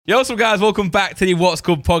Yo, what's up, guys? Welcome back to the What's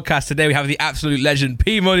Good podcast. Today we have the absolute legend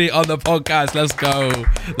P Money on the podcast. Let's go.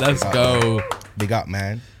 Let's go. Big up,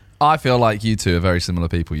 man. I feel like you two are very similar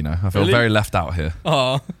people, you know. I feel very left out here.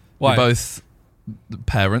 Oh, why? You're both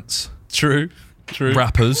parents. True.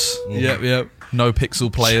 Rappers. Yep. No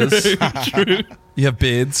pixel players. True. You have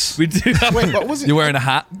beards. We do have... Wait, but wasn't You're wearing a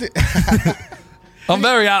hat. I'm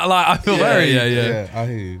very out, like, I feel very... Yeah, I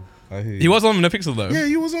hear you. He was on No Pixel, though. Yeah,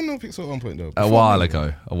 he was on No Pixel at one point, though. A while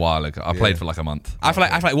ago. I played for like a month. I feel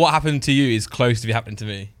like what happened to you is close to be happening to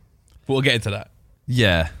me. But we'll get into that.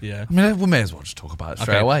 Yeah. Yeah. I mean, we may as well just talk about it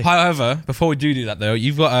straight away. However, before we do that, though,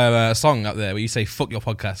 you've got a song up there where you say, fuck your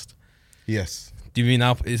podcast. Yes. Do you mean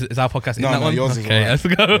is our podcast in No, that one? yours is okay, right. let's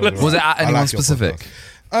go. Was it at anyone like your specific?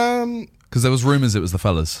 Because there was rumours it was the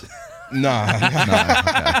fellas. Nah.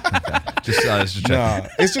 Okay. Just check. Nah.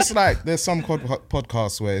 It's just like, there's some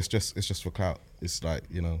podcasts where it's just for clout. It's like,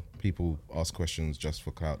 you know, people ask questions just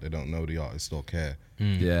for clout. They don't know the artist or care.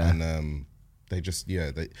 Yeah. And they just,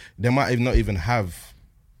 they might not even have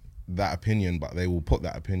that opinion, but they will put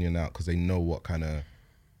that opinion out because they know what kind of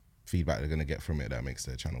feedback they're going to get from it that makes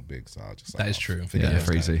their channel big. So I just that is true. Yeah,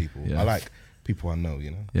 for easy. People. Yeah. I like people I know,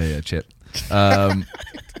 you know. Yeah, Chip.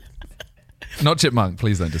 Not Chipmunk,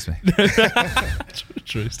 please don't diss me.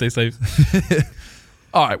 True. Stay safe.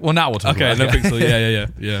 All right, well now we'll talk about it. No Pixel.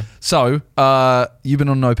 Yeah. So, you've been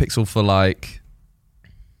on No Pixel for like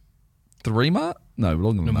 3 months? No,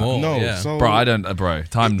 longer than that. More. No, yeah. so Bro, I don't, bro.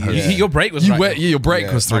 Time has... Your break was your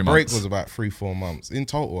break was 3 months. My break was about 3-4 months. In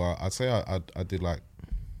total, I'd say I did like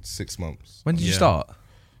 6 months. When did you start?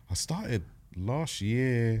 I started last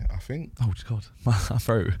year, I think. Oh God, my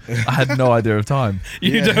throat. I had no idea of time.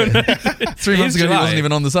 You don't know. 3 months ago, he wasn't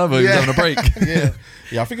even on the server. He was having a break. Yeah.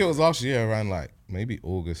 I think it was last year around like maybe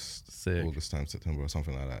August time, September or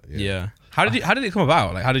something like that. Yeah. How did it come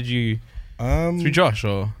about? Like, how did you? Through Josh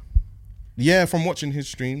or? Yeah, from watching his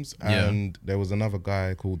streams, and there was another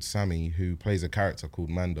guy called Sammy who plays a character called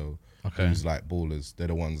Mando. Okay. Who's like ballers. They're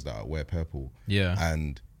the ones that wear purple. Yeah.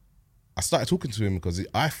 And I started talking to him because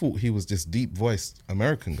I thought he was this deep-voiced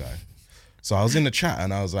American guy. So I was in the chat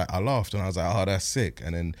and I was like, I laughed and I was like, oh, that's sick.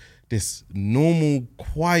 And then this normal,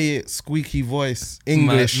 quiet, squeaky voice,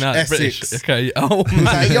 English, Essex. British. Okay. Oh, He was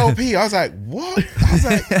like, yo, P. I was like, what? I was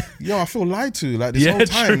like, yo, I feel lied to. Like this whole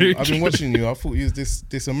time I've been watching you, I thought you was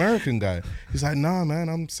this American guy. He's like, nah, man,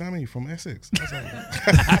 I'm Sammy from Essex.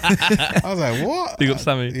 I was like, what? Big up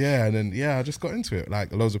Sammy. Yeah, and then I just got into it.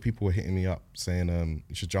 Like loads of people were hitting me up saying,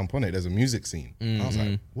 you should jump on it. There's a music scene. I was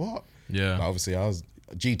like, what? Yeah. Like, obviously, I was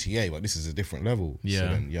GTA, but this is a different level. Yeah. So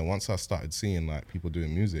then, once I started seeing like people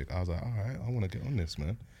doing music, I was like, all right, I want to get on this,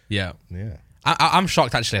 man. Yeah. Yeah. I'm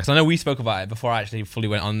shocked actually, because I know we spoke about it before I actually fully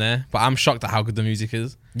went on there, but I'm shocked at how good the music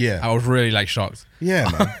is. Yeah. I was really like shocked. Yeah,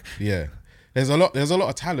 man. Yeah. There's a lot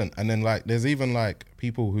of talent, and then like there's even like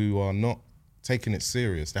people who are not taking it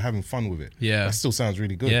serious. They're having fun with it. Yeah. That still sounds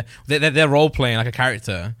really good. Yeah. They're role playing like a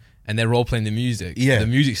character, and they're role playing the music. Yeah. The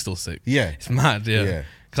music's still sick. Yeah. It's mad. Yeah. Yeah.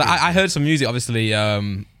 Because I heard some music obviously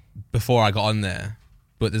before I got on there,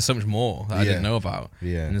 but there's so much more that I didn't know about.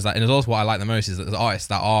 Yeah. And there's also what I like the most is that there's artists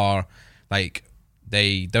that are like,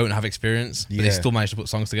 they don't have experience, but they still manage to put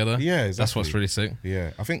songs together. Yeah, exactly. That's what's really sick.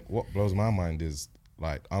 Yeah. I think what blows my mind is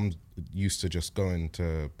like I'm used to just going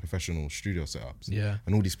to professional studio setups. Yeah.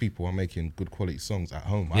 And all these people are making good quality songs at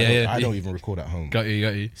home. Yeah, I don't even record at home. Got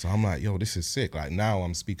you. So I'm like, yo, this is sick. Like now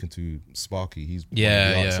I'm speaking to Sparky. He's one of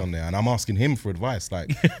Yeah, the artists yeah. on there, and I'm asking him for advice.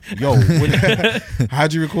 Like, yo, how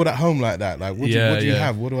do you record at home like that? Like, what do you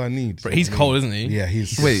have? What do I need? But he's cold, isn't he? Yeah,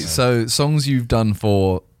 he's. Wait, so songs you've done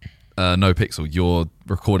for No Pixel, you're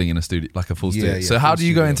recording in a studio, like a full studio. Yeah, So how full do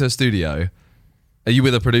you go studio. into a studio? Are you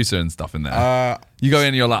with a producer and stuff in there? You go in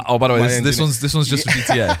and you're like, oh, by the way, this one's just for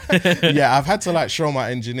GTA. Yeah, I've had to like show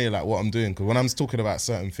my engineer like what I'm doing, because when I'm talking about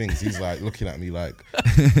certain things, he's like looking at me like,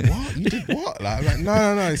 what? You did what? Like, I'm like,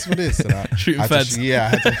 no, it's for this. And Shooting feds.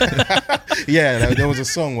 There was a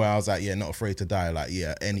song where I was like, not afraid to die. Like,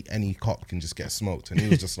 any cop can just get smoked. And he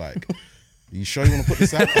was just like, you sure you want to put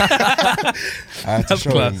this out? I had to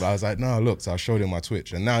show him, but I was like, no, look. So I showed him my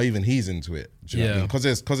Twitch, and now even he's into it. Do you know what I mean?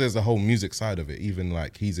 Because there's the whole music side of it. Even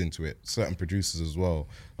like he's into it. Certain producers as well,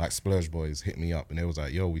 like Splurge Boys, hit me up, and they was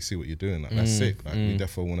like, yo, we see what you're doing. Like that's sick. Like we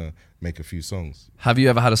definitely want to make a few songs. Have you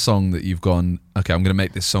ever had a song that you've gone, okay, I'm going to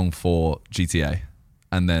make this song for GTA,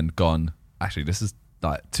 and then gone, actually, this is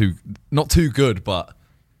like not too good, but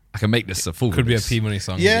I can make this a full Could release. be a P Money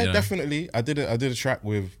song. Yeah, definitely. I did a track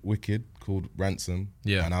with Wicked called Ransom.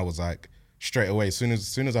 Yeah. And I was like, straight away, as soon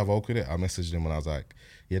as I vocaled it, I messaged him and I was like,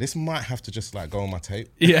 yeah, this might have to just like go on my tape.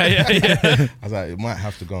 Yeah. I was like, it might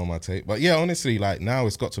have to go on my tape. But yeah, honestly, like now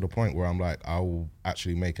it's got to the point where I'm like, I will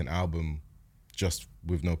actually make an album just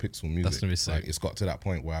with no pixel music. That's gonna be sick. Like, it's got to that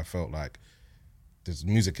point where I felt like this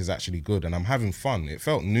music is actually good and I'm having fun. It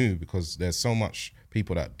felt new because there's so much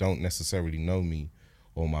people that don't necessarily know me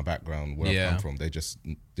or my background, where I've come from. They just,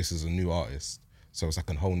 this is a new artist. So it's like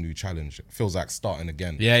a whole new challenge. It feels like starting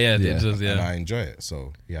again. Yeah. It does, And I enjoy it.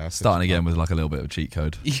 So yeah. Starting again with like a little bit of a cheat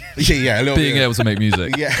code. yeah, a little Being bit able to make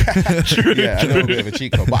music. yeah. Yeah, a little bit of a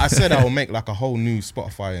cheat code. But I said I will make like a whole new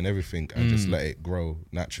Spotify and everything and just let it grow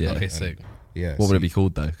naturally. Yeah. Okay, and, sick. Yeah. What would it be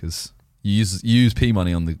called though? Because you use P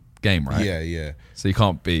Money on the game, right? Yeah. So you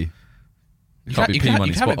can't be. You Can't can be P Money.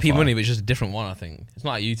 you can have it P Spotify. Money, but it's just a different one. I think it's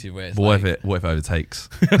not like YouTube where it's But like, what if it overtakes?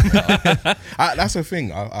 That's the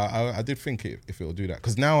thing. I did think if it will do that,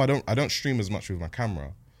 because now I don't stream as much with my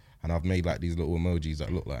camera, and I've made like these little emojis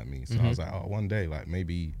that look like me. So I was like, oh, one day like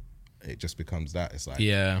maybe it just becomes that. It's like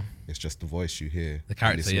it's just the voice you hear, the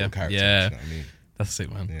character. this little character, you know what I mean? That's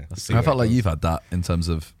sick, man. Yeah. That's sick. I felt like you've had that in terms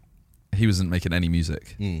of he wasn't making any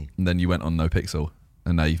music, Mm. and then you went on No Pixel,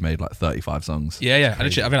 and now you've made like 35 songs. Yeah. I've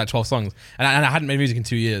made like 12 songs, and I hadn't made music in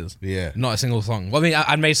 2 years. Yeah. Not a single song. Well, I mean,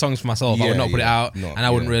 I'd made songs for myself. I would not put it out, and I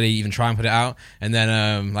wouldn't really even try and put it out. And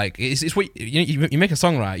then, like, it's what you make a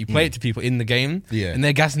song, right? You play it to people in the game, and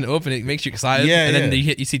they're gassing it up, and it makes you excited. And then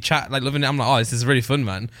you see chat like loving it. I'm like, oh, this is really fun,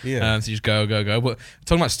 man. Yeah. So you just go. But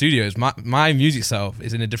talking about studios, my music self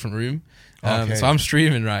is in a different room. Okay. So I'm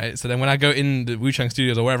streaming, right? So then when I go in the Wu Chang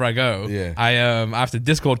Studios or wherever I go, I have to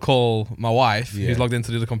Discord call my wife, who's logged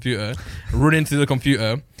into the computer, run into the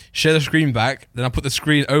computer, share the screen back, then I put the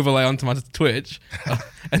screen overlay onto my Twitch,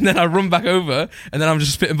 and then I run back over, and then I'm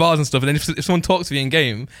just spitting bars and stuff. And then if someone talks to me in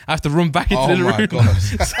game, I have to run back into the room.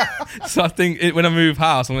 God. So I think when I move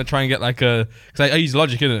house, I'm gonna try and get like because I use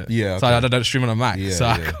Logic, innit? Yeah. So I don't stream on a Mac. Yeah, so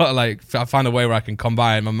I got I find a way where I can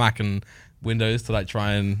combine my Mac and Windows to like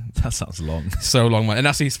try and That sounds long. so long, man. And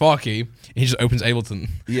that's Sparky. He just opens Ableton.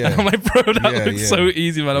 Yeah. And I'm like, bro, that looks yeah. so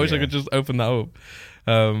easy, man. I wish I Yeah. could just open that up.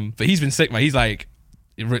 But he's been sick, man. He's like,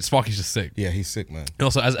 Sparky's just sick. Yeah, he's sick, man. And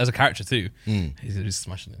also as a character too, he's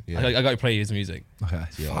smashing it. Yeah. I got to play his music. Okay.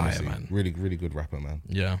 Yeah, Fire, honestly, man. really, really good rapper, man.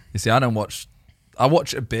 Yeah. You see, I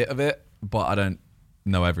watch a bit of it, but I don't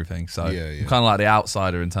know everything. So Yeah. I'm kind of like the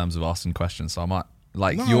outsider in terms of asking questions. So I might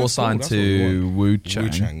like No, you're that's cool. signed That's what we to want. Wu Chang.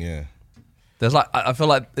 Wu-Chang, yeah. There's like I feel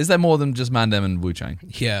like is there more than just Mandem and Wu Chang?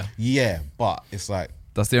 Yeah. Yeah, but it's like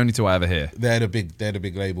That's the only two I ever hear. they're the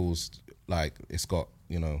big labels. Like it's got,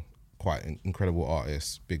 quite incredible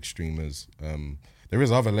artists, big streamers. There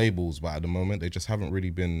is other labels, but at the moment they just haven't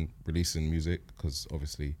really been releasing music because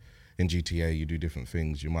obviously in GTA you do different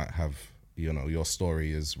things. You might have, your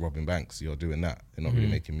story is robbing banks. You're doing that. You're not really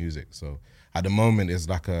making music. So at the moment it's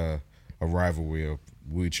like a rivalry of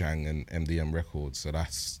Wu-Chang and MDM Records. So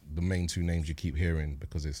that's the main two names you keep hearing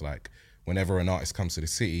because it's like whenever an artist comes to the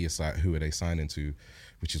city, it's like, who are they signing to?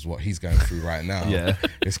 Which is what he's going through right now. Yeah.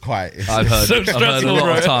 I've heard so a stressful, lot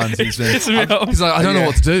bro. of times he's like, I don't know Yeah.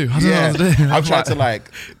 what to do. I don't know what to do. I've tried to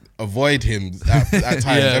like avoid him at times.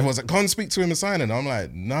 Yeah. Everyone's like, come speak to him and sign it. I'm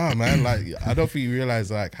like, nah, man. Like, I don't think you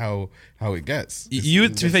realize like how it gets. To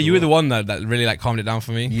be fair, you were the one that really like calmed it down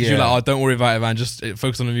for me. 'Cause you were like, oh, don't worry about it, man. Just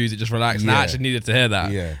focus on the music, just relax. And I Yeah. actually needed to hear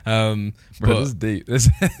that. Yeah. Bro, But this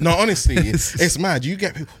is deep. No, honestly, it's mad. You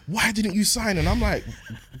get people, why didn't you sign? And I'm like,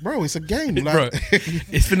 bro, it's a game. Like, bro,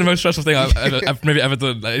 it's been the most stressful thing I've maybe ever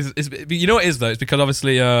done. Like, you know what it is though? It's because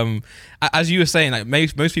obviously, as you were saying, like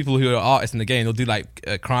most people who are artists in the game, they'll do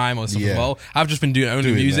like crime or stuff Yeah. involved. I've just been doing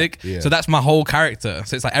only music, that, yeah. so that's my whole character.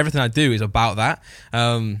 So it's like everything I do is about that,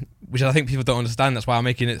 which I think people don't understand. That's why I'm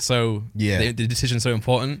making it so the decision's so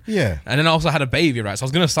important. Yeah. And then I also had a baby, right? So I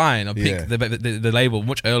was gonna sign or pick Yeah. the label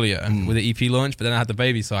much earlier with the EP launch, but then I had the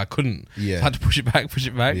baby, so I couldn't. Yeah. So I had to push it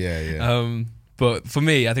back. Yeah. But for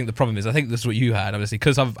me, I think the problem is, I think this is what you had, obviously,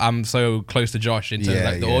 because I'm so close to Josh in terms of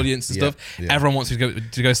like the audience and stuff. Yeah. Everyone wants to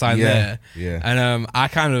go sign there. Yeah. And I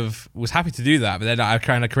kind of was happy to do that, but then I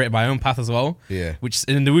kind of created my own path as well. Yeah. Which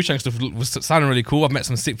in the Wu-Chang stuff was sounding really cool. I've met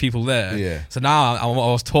some sick people there. Yeah. So now I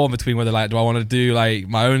was torn between whether like, do I want to do like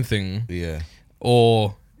my own thing Yeah.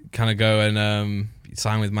 or kind of go and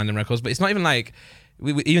sign with Mandem Records. But it's not even like.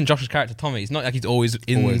 Even Josh's character Tommy, it's not like he's always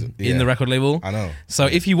in the record label. I know. So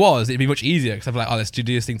if he was, it'd be much easier because I'd be like, oh, let's do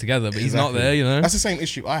this thing together. But he's not there, you know. That's the same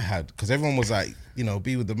issue I had because everyone was like,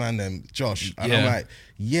 be with the man then Josh, and I'm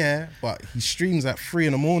like, but he streams at 3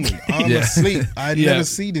 a.m. I'm asleep. I never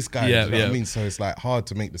see this guy. You know what I mean? So it's like hard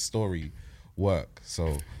to make the story work.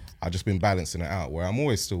 So I've just been balancing it out where I'm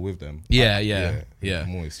always still with them. Yeah.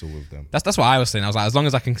 I'm always still with them. That's what I was saying. I was like, as long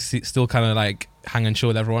as I can still kind of like hang and chill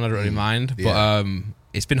with everyone, I don't really mind. But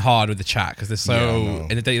it's been hard with the chat because they're so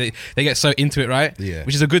and they get so into it, right? Yeah.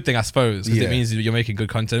 Which is a good thing, I suppose, because it means you're making good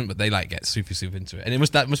content, but they like get super into it, and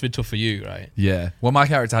that must be tough for you, right? Yeah. Well, my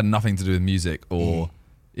character had nothing to do with music or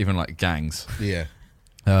even like gangs. Yeah.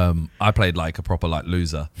 I played like a proper like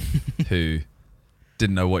loser who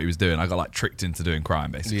didn't know what he was doing. I got like tricked into doing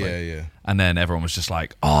crime basically. Yeah. And then everyone was just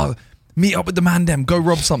like, "Oh, meet up with the man, dem, go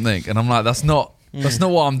rob something," and I'm like, "That's not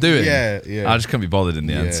what I'm doing." Yeah. I just couldn't be bothered in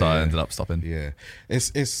the end, so I ended up stopping. Yeah,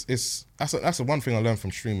 it's that's the one thing I learned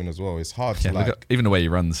from streaming as well. It's hard to look at, even the way he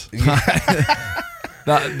runs.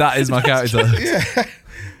 that is my character. Yeah,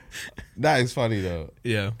 that is funny though.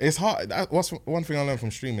 Yeah, it's hard. What's one thing I learned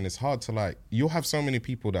from streaming? It's hard to like. You'll have so many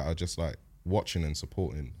people that are just like watching and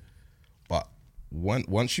supporting, but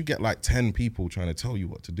once you get like 10 people trying to tell you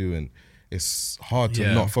what to do, and it's hard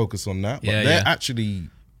to not focus on that. But they're actually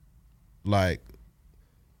like.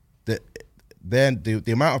 The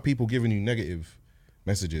amount of people giving you negative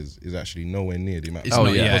messages is actually nowhere near the amount.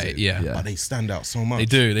 But they stand out so much.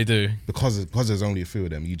 They do because there's only a few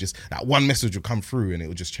of them. You just that one message will come through and it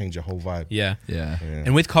will just change your whole vibe. Yeah.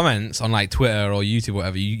 And with comments on like Twitter or YouTube or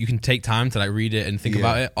whatever, you can take time to like read it and think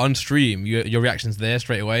about it. On stream, your reaction's there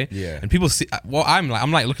straight away. Yeah. And people see. Well, I'm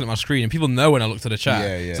like looking at my screen, and people know when I look to the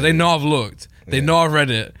chat. So they know I've looked. They know I've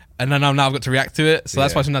read it. And then I've got to react to it. So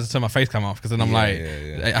that's why sometimes I turn my face cam off, because then I'm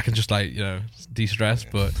I can just like, de-stress.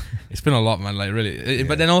 But it's been a lot, man, like really.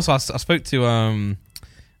 But then also I spoke to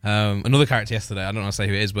another character yesterday. I don't want to say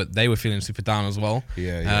who it is, but they were feeling super down as well.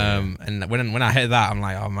 And when I heard that, I'm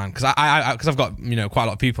like, oh man, because I've got quite a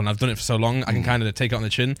lot of people and I've done it for so long, I can kind of take it on the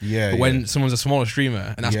chin. But when someone's a smaller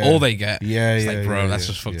streamer and that's all they get, it's like, bro, that's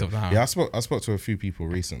just fucked up now. Yeah, I spoke to a few people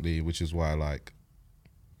recently, which is why like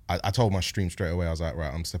I told my stream straight away. I was like,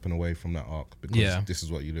 right, I'm stepping away from that arc because this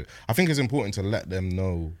is what you do. I think it's important to let them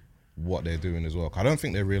know what they're doing as well. I don't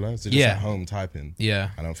think they realize. They're just at home typing. I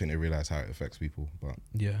don't think they realize how it affects people. But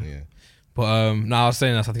But no, I was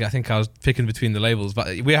saying this. I think I was picking between the labels, but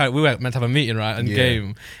we were meant to have a meeting, right, and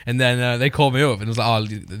game, and then they called me up and it was like, oh,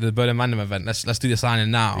 the Burning Mandem event. Let's do the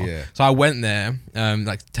signing now. So I went there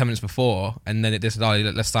like 10 minutes before, and then they said,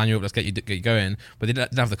 oh, let's sign you up, let's get you going. But they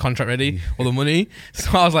didn't have the contract ready or the money,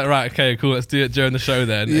 so I was like, right, okay, cool, let's do it during the show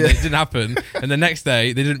then. And it didn't happen. And the next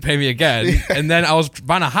day they didn't pay me again, and then I was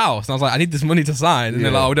buying a house, and I was like, I need this money to sign, and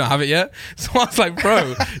they're like, oh, we don't have it yet. So I was like,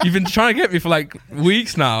 bro, you've been trying to get me for like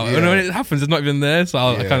weeks now, and when it happens, it's not even there. So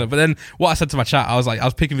I kind of. But then what I said to my chat, I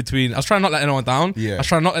was picking between. I was trying not to let anyone down. I was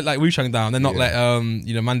trying not to let Wu Chang down, then not let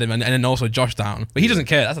Mandem and then also Josh down. But he doesn't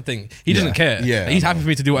care. That's the thing. He doesn't care. He's happy for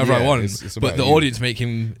me to do whatever I want. But the audience make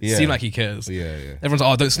him seem like he cares. Everyone's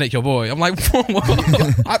like, oh, don't snake your boy. I'm like,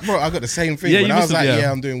 what? Bro, I got the same thing. When I was like,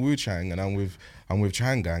 I'm doing Wu Chang and I'm with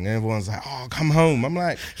Chang Gang, and everyone's like, oh, come home. I'm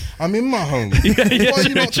like, I'm in my home. True. Do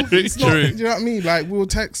you know what I mean? Like, we'll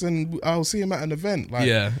text and I'll see him at an event.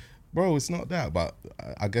 Like, bro, it's not that. But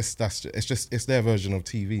I guess it's their version of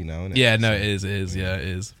TV now, isn't it? Yeah, no, it is. Yeah, it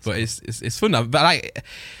is. But it's fun now. But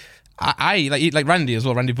I like Randy as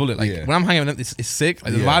well, Randy Bullet. Like when I'm hanging with them, it's sick.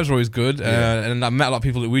 Like the vibes are always good. And I met a lot of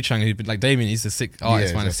people at Wu Chang who've been like Damien. He's a sick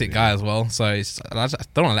artist, man, a sick guy as well. So I just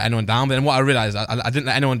don't want to let anyone down. But then what I realized, I didn't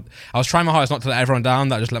let anyone. I was trying my hardest not to let everyone down.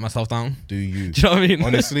 That I just let myself down. Do you? Do you know what I mean?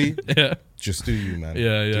 Honestly, just do you, man.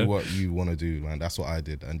 Do what you want to do, man. That's what I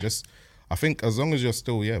did, and just. I think as long as you're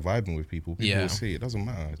still vibing with people will see. It doesn't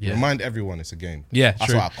matter. Remind everyone it's a game. Yeah, that's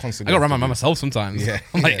true. what I constantly. I got to remind myself sometimes.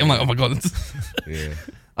 I'm like, oh my god.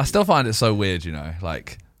 I still find it so weird,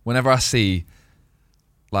 like whenever I see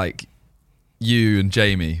like you and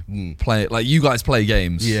Jamie play, like you guys play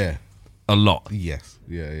games a lot. Yes.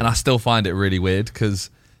 And I still find it really weird because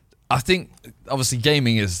I think obviously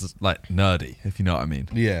gaming is like nerdy, if you know what I mean.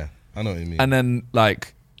 Yeah, I know what you mean. And then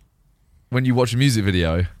like when you watch a music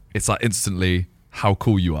video, it's like instantly how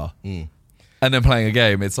cool you are. And then playing a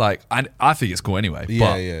game, it's like, I think it's cool anyway.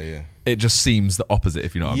 But it just seems the opposite,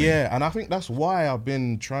 if you know what I mean. Yeah, and I think that's why I've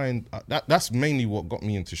been trying, that's mainly what got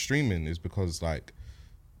me into streaming, is because like,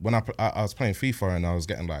 when I was playing FIFA and I was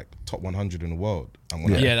getting like top 100 in the world. And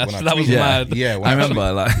when that was mad. Yeah, I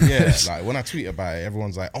remember like when I tweet about it,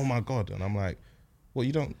 everyone's like, oh my God. And I'm like, well,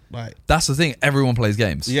 you don't like. That's the thing, everyone plays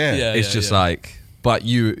games. It's just like, but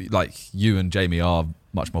you and Jamie are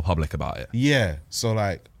much more public about it. Yeah, so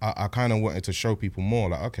like I kind of wanted to show people more.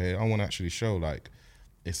 Like, okay, I want to actually show like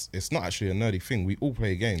it's not actually a nerdy thing. We all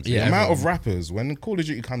play games. The amount of rappers when Call of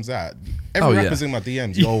Duty comes out, every rapper's in my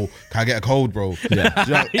DMs. Yo, can I get a code, bro? Do you know,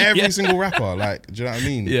 every single rapper. Like, do you know what I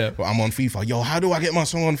mean? Yeah. But I'm on FIFA. Yo, how do I get my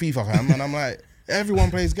song on FIFA, fam? And I'm like,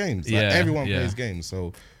 everyone plays games. Like, everyone plays games.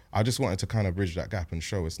 So I just wanted to kind of bridge that gap and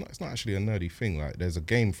show it's not actually a nerdy thing. Like, there's a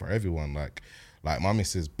game for everyone. Like Like my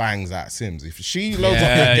missus bangs out Sims. If she loads up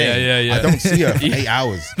her game, I don't see her for 8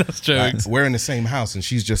 hours. That's true. Like, we're in the same house and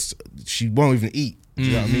she won't even eat. Do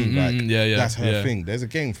you know what I mean? Like that's her thing. There's a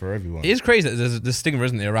game for everyone. It is crazy that there's a stigma,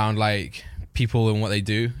 isn't there, around like people and what they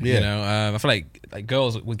do. Yeah. You know, I feel like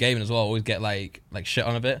girls with gaming as well always get like shit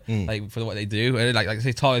on a bit, like for what they do. And like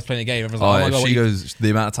say Talia's playing a game, everyone's like, oh my God, she goes, the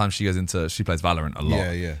amount of time she plays Valorant a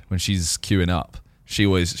lot. Yeah. When she's queuing up,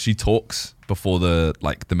 she talks before the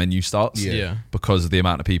menu starts. Yeah. Because of the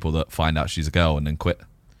amount of people that find out she's a girl and then quit.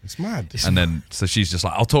 It's mad. And then so she's just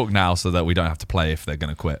like, I'll talk now so that we don't have to play if they're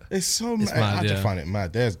gonna quit. It's so mad. I just find it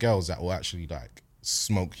mad. There's girls that will actually like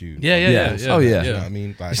smoke you. Yeah. Oh yeah. You know what I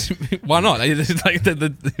mean? Like, why not? It's like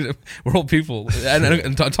we're all people.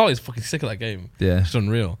 And Talia's fucking sick of that game. Yeah. It's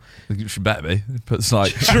unreal. She better be. Puts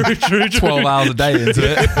like true. 12 hours a day into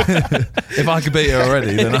it. If I could beat her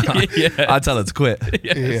already, then I'd tell her to quit.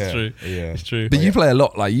 Yeah, it's true. Yeah. It's true. But you play a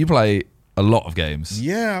lot. Like you play a lot of games.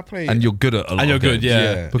 Yeah, I play. And you're good at a lot. And you're of good,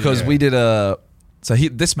 games. Because we did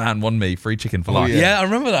this man won me free chicken for life. Yeah, I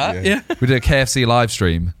remember that. Yeah. We did a KFC live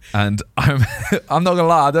stream, and I'm not gonna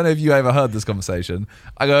lie, I don't know if you ever heard this conversation.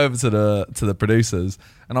 I go over to the producers,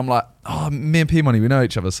 and I'm like, oh, me and P Money, we know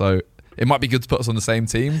each other, so it might be good to put us on the same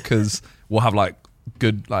team because we'll have like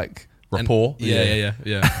good like rapport. Yeah.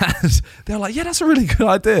 And they're like, yeah, that's a really good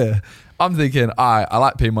idea. I'm thinking, I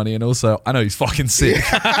like P Money, and also I know he's fucking sick.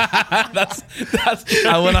 that's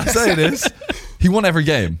and when I say this, he won every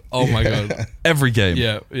game. Oh my God. Every game.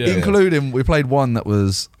 Yeah. Including, we played one that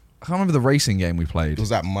was, I can't remember the racing game we played. It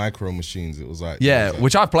was like Micro Machines. It was like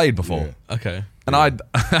which I've played before. Yeah. Okay. And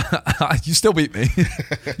you still beat me.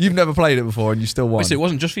 You've never played it before, and you still won. Wait, so it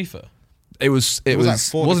wasn't just FIFA? It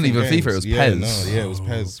wasn't even games. FIFA. It was Yeah, PES. it was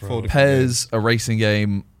PES. PES, a racing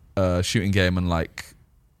game, a shooting game, and like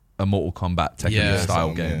a Mortal Kombat Tekken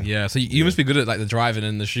style game. Yeah. So you must be good at like the driving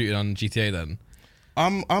and the shooting on GTA then.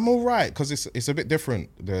 I'm all right because it's a bit different,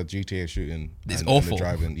 the GTA shooting. It's and awful. The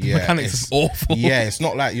driving. The mechanics is awful. Yeah, it's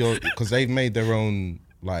not like because they've made their own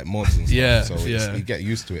like mods and stuff. So you get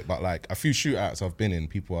used to it. But like a few shootouts I've been in,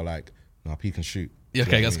 people are like, "No, P can shoot." Yeah,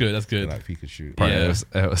 okay, that's good. That's good. They're like P can shoot. Right, Yeah.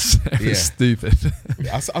 It was stupid.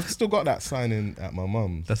 I've still got that sign in at my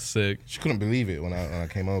mum's. That's sick. She couldn't believe it when I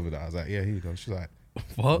came over there. I was like, "Yeah, here you go." She's like,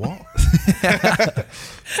 What? What?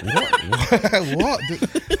 What?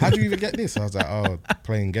 How do you even get this? I was like, oh,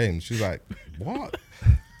 playing games. She's like, what?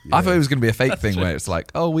 Yeah. I thought it was going to be a fake thing where it's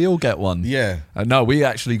like, oh, we all get one. Yeah. No, we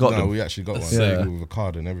actually got them. We actually got one. Yeah. With a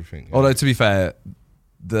card and everything. Yeah. Although, to be fair,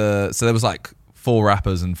 so there was like 4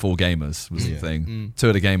 rappers and 4 gamers was the thing. 2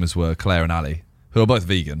 of the gamers were Claire and Ali, who are both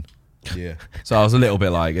vegan. Yeah. So I was a little bit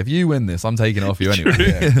like, if you win this, I'm taking it off you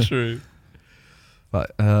anyway. True.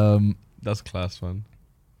 But that's class, man.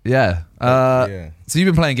 Yeah. So you've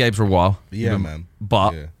been playing games for a while. Yeah, man.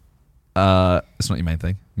 But it's not your main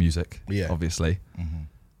thing. Music. Yeah. Obviously.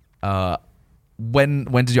 Mm-hmm.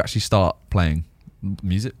 When did you actually start playing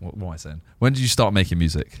music? What am I saying? When did you start making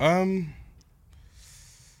music? I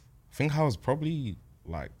think I was probably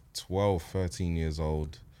like 12, 13 years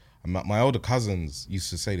old. My older cousins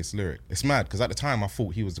used to say this lyric. It's mad because at the time I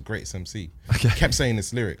thought he was the greatest MC. Okay. He kept saying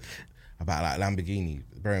this lyric about like Lamborghini.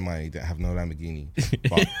 Bear in mind, he didn't have no Lamborghini.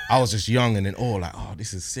 But I was just young and then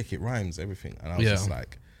this is sick. It rhymes, everything. And I was just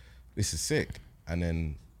like, this is sick. And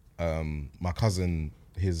then my cousin,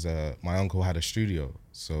 my uncle had a studio.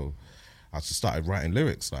 So I just started writing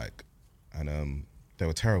lyrics and they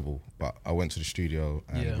were terrible. But I went to the studio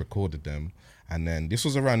and recorded them. And then this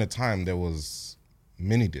was around the time there was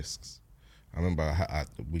mini discs. I remember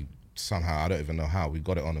we somehow, I don't even know how, we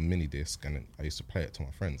got it on a mini disc and I used to play it to my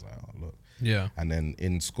friends like, oh look. Yeah. And then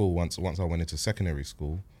in school, once I went into secondary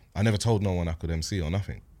school, I never told no one I could MC or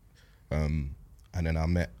nothing. And then I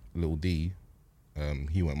met Lil D.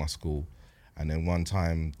 He went to my school. And then one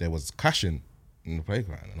time there was clashing in the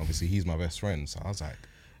playground. And obviously he's my best friend. So I was like,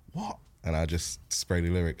 what? And I just sprayed the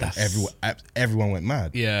lyric. And everyone went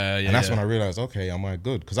mad. Yeah. And that's when I realized, okay, am I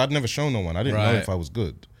good? Because I'd never shown no one. I didn't know if I was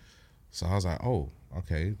good. So I was like, oh,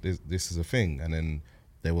 okay, this is a thing. And then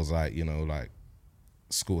there was like, like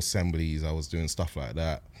school assemblies. I was doing stuff like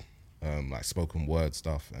that, like spoken word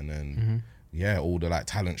stuff. And then, all the like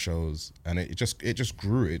talent shows. And it just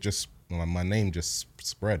grew. My name just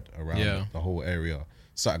spread around the whole area.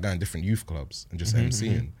 Started going to different youth clubs and just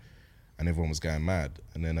MCing. And everyone was going mad.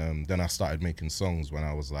 And then I started making songs when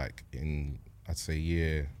I was like in, I'd say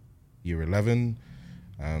year 11.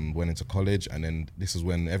 Went into college, and then this is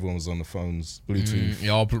when everyone was on the phones,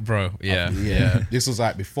 Bluetooth. Bro, yeah. This was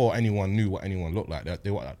like before anyone knew what anyone looked like.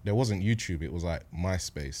 There wasn't YouTube. It was like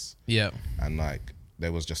MySpace. Yeah. And like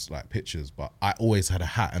there was just like pictures, but I always had a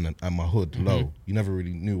hat and my hood low. You never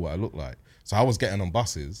really knew what I looked like. So I was getting on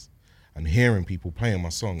buses and hearing people playing my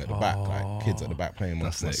song at the back, like kids at the back playing my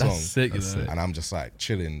song. That's sick, and I'm just like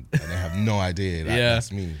chilling and they have no idea that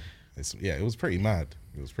that's me. It was pretty mad.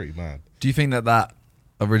 Do you think that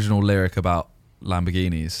original lyric about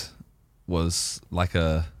Lamborghinis was like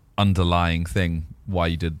a underlying thing why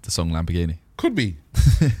you did the song Lamborghini? Could be.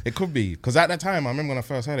 It could be. Because at that time, I remember when I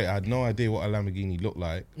first heard it, I had no idea what a Lamborghini looked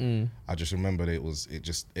like. I just remembered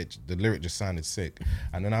the lyric just sounded sick.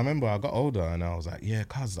 And then I remember I got older and I was like, yeah,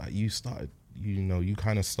 cuz like you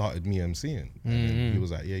kind of started me MCing. And then he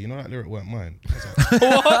was like, yeah, you know that lyric weren't mine. I was like,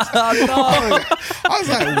 what? I was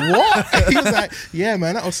like, what? He was like, yeah,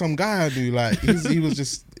 man, that was some guy I knew. Like,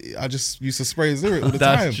 I just used to spray his lyric all the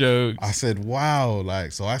time. That's jokes. I said, wow.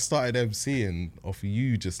 Like, so I started MCing off of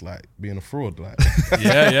you just like being a fraud. Like,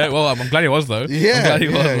 yeah. Well, I'm glad he was though.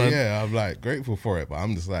 Yeah. I'm like grateful for it, but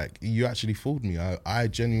I'm just like, you actually fooled me. I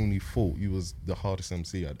genuinely thought you was the hardest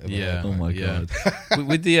MC I'd ever heard. Oh my God.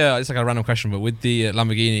 With the, it's like a random question, but with the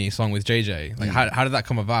Lamborghini song with JJ, like how did that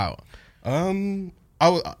come about?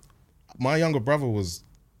 My younger brother was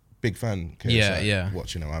big fan KSI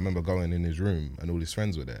watching him. I remember going in his room and all his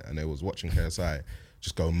friends were there and they was watching KSI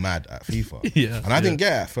just go mad at FIFA. And I didn't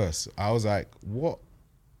get it at first. I was like, what?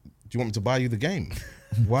 Do you want me to buy you the game?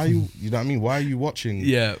 Why are you know what I mean? Why are you watching?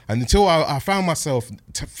 Yeah. And until I found myself,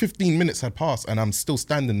 15 minutes had passed and I'm still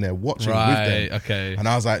standing there watching with them. Okay. And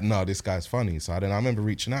I was like, no, this guy's funny. So then I remember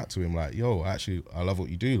reaching out to him like, yo, actually, I love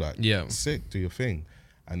what you do. Like, sick, do your thing.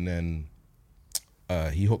 And then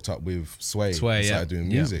he hooked up with Sway and started doing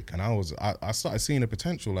music. And I started seeing the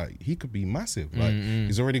potential, like he could be massive. Like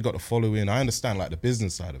he's already got the following. I understand like the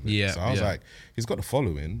business side of it. So I was like, he's got the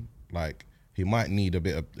following, like he might need a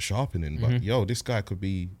bit of sharpening, but yo, this guy could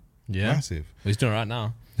be massive. Well, he's doing it right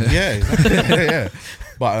now. Yeah, exactly.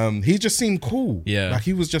 But he just seemed cool. Yeah. Like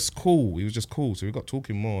he was just cool. So we got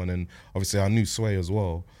talking more and then obviously I knew Sway as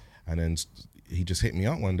well. And then he just hit me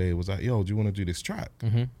up one day. It was like, yo, do you want to do this track?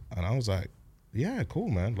 And I was like, yeah, cool,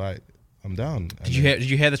 man. Like, I'm down. Did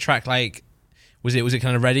you hear the track? Like, was it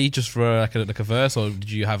kind of ready just for like a verse, or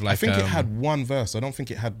did you have like? I think it had one verse. I don't think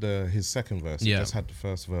it had his second verse. It just had the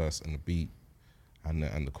first verse and the beat and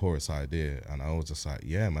the chorus idea. And I was just like,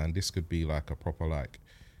 yeah, man, this could be like a proper like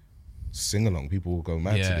sing along. People will go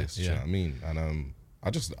mad to this. Do you know what I mean? And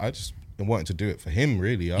I just wanted to do it for him,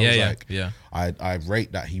 really. I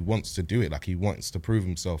rate that he wants to do it. Like he wants to prove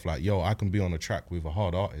himself. Like, yo, I can be on a track with a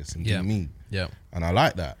hard artist and do me. Yeah. And I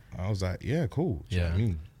like that. I was like, yeah, cool. Do you know what I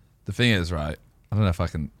mean? The thing is, right, I don't know if I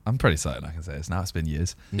can, I'm pretty certain I can say this now. It's been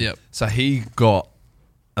years. Yep. So he got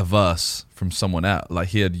a verse from someone else. Like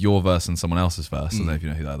he had your verse and someone else's verse. I don't know if you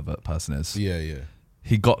know who the other person is. Yeah.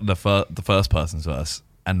 He got the first person's verse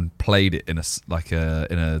and played it in a Skype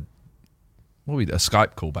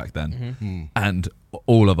call back then. And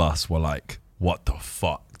all of us were like, what the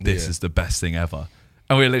fuck? This is the best thing ever.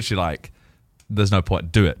 And we were literally like, there's no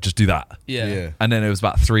point, do it, just do that. Yeah. And then it was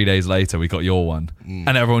about 3 days later we got your one and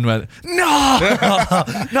everyone went, no,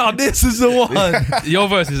 this is the one. Your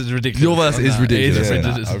verse is ridiculous. Your verse is ridiculous.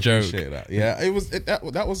 It's a joke. That. Yeah,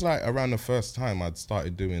 that was like around the first time I'd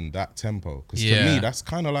started doing that tempo, because to me that's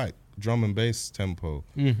kind of like drum and bass tempo.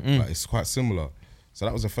 Like, it's quite similar. So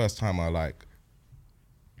that was the first time I like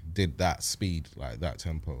did that speed, like that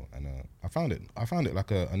tempo, and I found it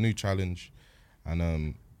like a new challenge, and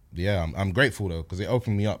I'm grateful though, because it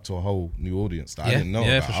opened me up to a whole new audience that I didn't know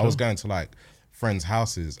about. I was going to like friends'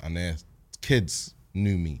 houses and their kids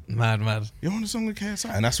knew me. Mad. You're on the song with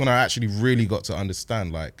KSI, and that's when I actually really got to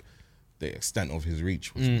understand like the extent of his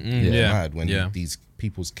reach was mad. When these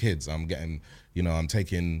people's kids, I'm getting, I'm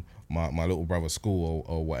taking my little brother's school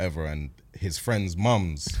or whatever, and his friends'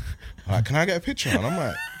 mums like, can I get a picture? And I'm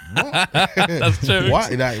like, what? That's true.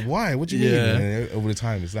 Why? What do you mean? And over the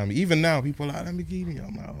time, it's like, even now, people are like, Lamborghini.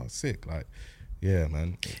 I'm like, oh, sick. Like, yeah,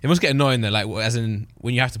 man. It must get annoying though, like as in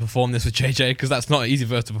when you have to perform this with JJ, because that's not an easy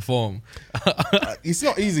verse to perform. It's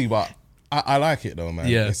not easy, but I like it though, man.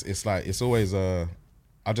 Yeah. It's like, it's always I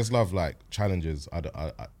just love like challenges.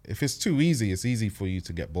 If it's too easy, it's easy for you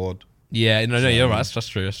to get bored. Yeah, no, you're right. That's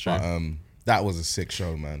true. But, that was a sick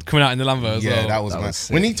show, man. Coming out in the Lambo as well. Yeah, that was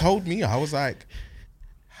sick. When he told me, I was like,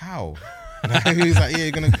 how? And he was like, yeah,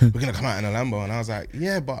 we're gonna come out in a Lambo, and I was like,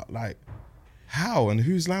 yeah, but like, how and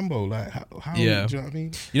whose Lambo? Like, how? Yeah. Do you know what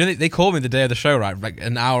I mean? They called me the day of the show, right? Like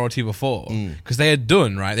an hour or two before, because they had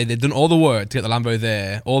done they'd done all the work to get the Lambo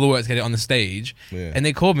there, all the work to get it on the stage, and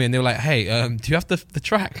they called me and they were like, hey, do you have the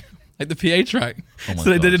track? like the PA track. Oh my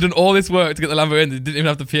So God. they did all this work to get the Lambo in. They didn't even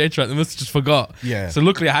have the PA track. They must have just forgot. Yeah. So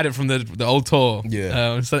luckily I had it from the old tour.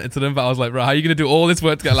 Yeah. Sent it to them, but I was like, bro, how are you going to do all this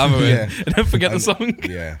work to get a Lambo in and then forget the song?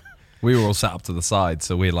 Yeah. We were all sat up to the side,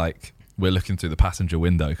 so we're looking through the passenger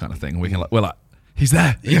window kind of thing. We're like, he's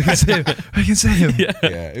there. We can see him. We can see him.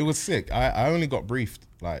 Yeah, it was sick. I only got briefed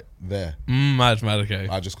like there. Mad, okay.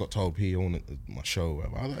 I just got told he owned my show.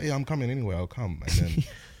 I was like, yeah, I'm coming anyway. I'll come. And then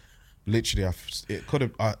literally, it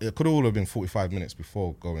could all have been 45 minutes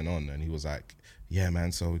before going on. And he was like, yeah,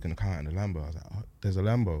 man. So we're gonna come out in the Lambo. I was like, oh, there's a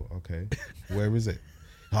Lambo. Okay, where is it?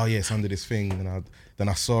 Oh yeah, it's under this thing. And then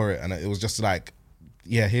I saw it, and it was just like,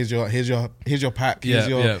 yeah, here's your pack, here's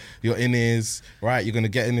your in-ears, right? You're gonna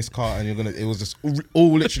get in this car and it was just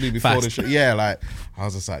all literally before the show. Yeah, like I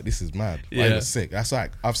was just like, this is mad. Like, it was sick. That's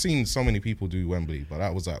like, I've seen so many people do Wembley, but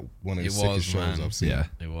that was like one of the sickest shows I've seen. Yeah,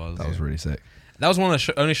 it was. That was really sick. That was one of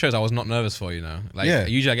the only shows I was not nervous for, you know. Like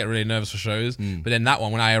usually I get really nervous for shows, but then that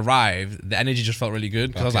one, when I arrived, the energy just felt really good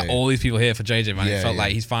because I was like, all these people here for JJ, man. It felt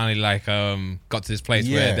like he's finally like got to this place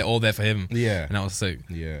where they're all there for him. Yeah, and that was sick.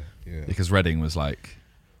 Yeah. Because Reading was like,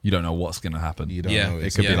 you don't know what's gonna happen. You don't know.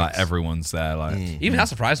 It could be like everyone's there. Like even that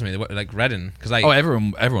surprised me. Like Reading, because like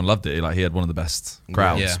everyone loved it. Like he had one of the best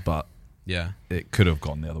crowds, but yeah, it could have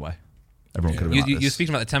gone the other way. Everyone could have. You're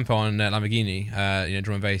speaking about the tempo on Lamborghini,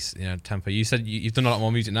 drum and bass, tempo. You said you've done a lot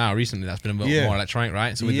more music now recently. That's been a bit more electronic,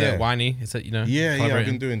 right? So with the Whiny, is that Yeah, I've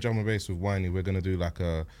been doing drum and bass with Whiny. We're gonna do like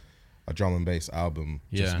a drum and bass album,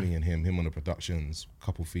 just me and him on the productions,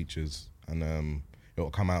 couple features, and it'll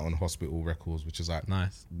come out on Hospital Records, which is like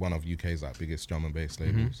one of UK's like biggest drum and bass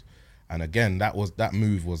labels. And again, that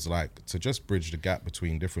move was like to just bridge the gap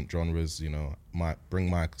between different genres. Bring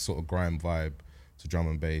my sort of grime vibe to drum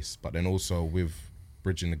and bass, but then also with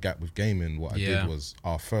bridging the gap with gaming, what I did was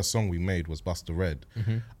our first song we made was Buster Red,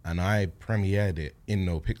 and I premiered it in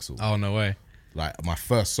No Pixel. Oh, no way. Like my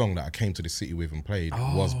first song that I came to the city with and played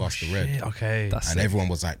was Buster Red. Okay, and sick. Everyone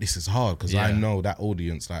was like, "This is hard," because I know that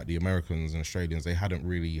audience, like the Americans and Australians, they hadn't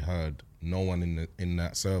really heard no one in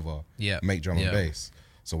that server make drum and bass.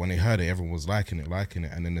 So when they heard it, everyone was liking it,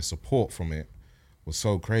 and then the support from it was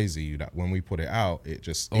so crazy that when we put it out, it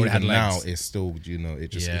just even now it's still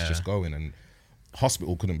it's just going. And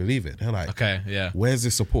Hospital couldn't believe it. They're like, where's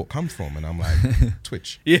this support come from? And I'm like,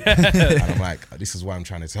 Twitch. And I'm like, this is why I'm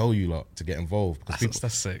trying to tell you lot to get involved. Because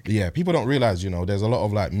that's sick. Yeah, people don't realize, there's a lot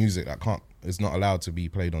of like music that is not allowed to be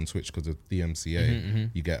played on Twitch because of the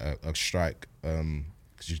DMCA. You get a strike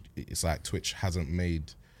because it's like Twitch hasn't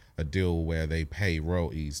made a deal where they pay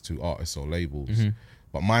royalties to artists or labels.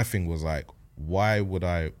 But my thing was like, why would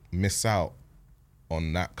I miss out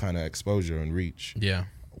on that kind of exposure and reach?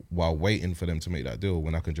 While waiting for them to make that deal,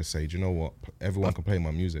 when I can just say, do you know what, everyone can play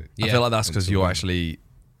my music. I feel like that's because you're actually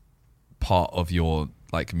part of your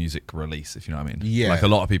like music release, if you know what I mean. Like a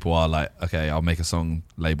lot of people are like, okay, I'll make a song,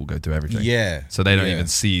 label, go do everything. So they don't even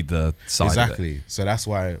see the side of it. So that's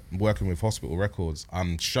why working with Hospital Records,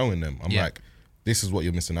 I'm showing them. I'm like, this is what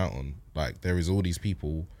you're missing out on. Like there is all these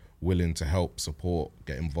people willing to help, support,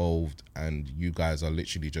 get involved, and you guys are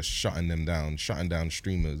literally just shutting down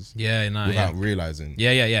streamers without realizing. You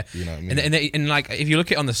know what I mean? And like, if you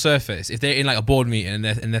look at it on the surface, if they're in like a board meeting and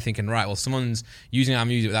they're thinking, right, well, someone's using our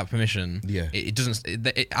music without permission, it doesn't,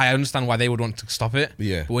 I understand why they would want to stop it.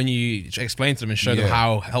 But when you explain to them and show them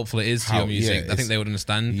how helpful it is to your music, I think they would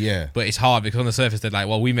understand. But it's hard because on the surface, they're like,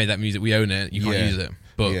 well, we made that music, we own it, you can't use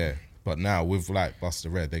it. But now with like Buster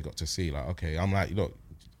Red, they got to see like, okay, I'm like, look,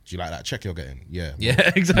 do you like that check you're getting?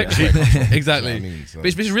 Exactly. Exactly. You know what I mean? So.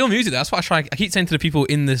 But it's real music. That's what I keep saying to the people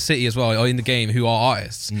in the city as well, or in the game, who are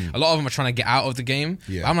artists. A lot of them are trying to get out of the game.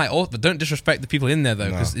 I'm like, but don't disrespect the people in there though,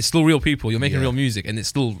 because it's still real people. You're making real music, and it's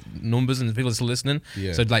still numbers, and people are still listening.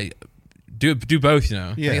 So like, do both.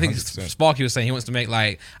 I think 100%. Sparky was saying he wants to make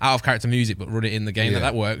like out of character music, but run it in the game.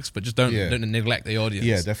 That works, but just don't neglect the audience.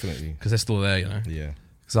 Yeah, definitely. Because they're still there. Yeah.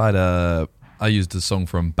 Because I used a song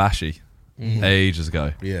from Bashy. Ages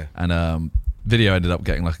ago, and video ended up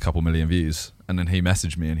getting like a couple million views, and then he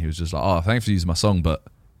messaged me and he was just like, "Oh, thanks for using my song, but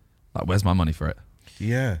like, where's my money for it?"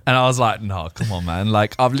 And I was like, "No, come on, man!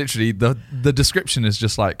 Like, I've literally the description is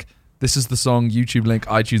just like, this is the song, YouTube link,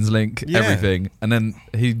 iTunes link, everything." And then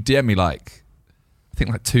he DM'd me like, I think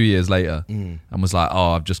like 2 years later, and was like,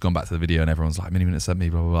 "Oh, I've just gone back to the video," and everyone's like, "Mini Minute sent me,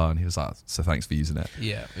 blah blah blah," and he was like, "So thanks for using it."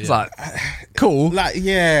 It's like, cool, like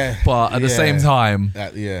but at the same time,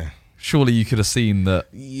 surely you could have seen that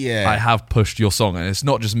I have pushed your song, and it's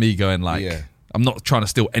not just me going like, I'm not trying to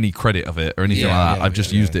steal any credit of it or anything like that. I've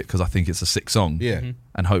just used it because I think it's a sick song.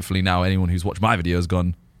 And hopefully now anyone who's watched my video has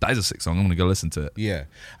gone, that is a sick song. I'm gonna go listen to it. Yeah,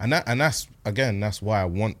 and that's why I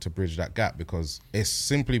want to bridge that gap, because it's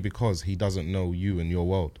simply because he doesn't know you and your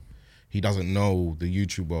world. He doesn't know the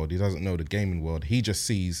YouTube world. He doesn't know the gaming world. He just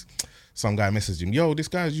sees some guy message him, yo, this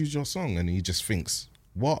guy's used your song, and he just thinks,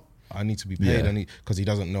 what? I need to be paid, because he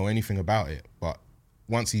doesn't know anything about it. But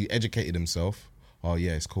once he educated himself, oh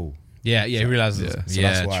yeah, it's cool. Yeah, he realizes. So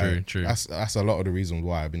that's why, true. That's a lot of the reasons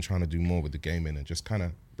why I've been trying to do more with the gaming and just kind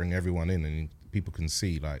of bring everyone in, and people can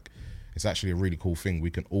see like it's actually a really cool thing. We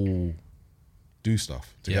can all do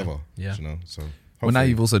stuff together. Yeah. You know. So well, now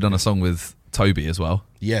you've also done a song with Toby as well.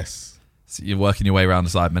 Yes. So you're working your way around the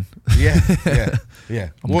Sidemen. Yeah.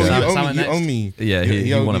 Well, you owe me. Yeah,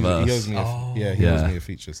 he one of us. He owes me. He owes me a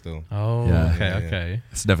feature still. Oh, yeah. Okay.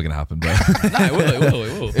 It's never gonna happen, bro. No, it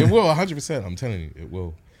will. It will. 100%. I'm telling you, it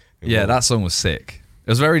will. That song was sick. It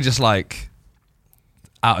was very just like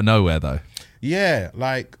out of nowhere though. Yeah,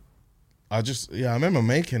 like I remember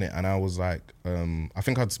making it, and I was like, I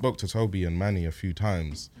think I'd spoke to Toby and Manny a few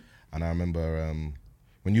times, and I remember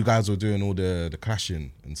when you guys were doing all the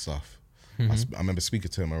clashing and stuff. I remember speaking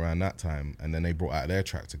to them around that time, and then they brought out their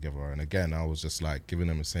track together. And again, I was just like giving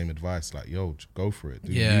them the same advice, like, yo, go for it.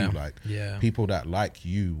 Do you. Like, people that like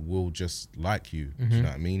you will just like you. Do you know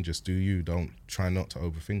what I mean? Just do you. Don't try not to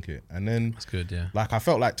overthink it. And then that's good, yeah. Like, I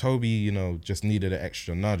felt like Toby, you know, just needed an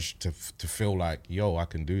extra nudge to feel like, yo, I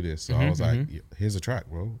can do this. So I was like, here's a track,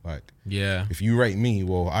 bro. Like, if you rate me,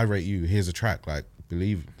 well, I rate you. Here's a track. Like,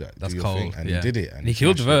 believe that. That's do your cold. thing. And he did it. And he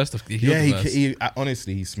killed the verse. He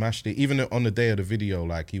honestly, he smashed it. Even on the day of the video,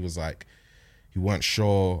 like, he was like, he weren't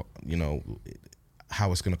sure, you know, how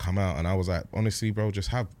it's gonna come out. And I was like, honestly, bro, just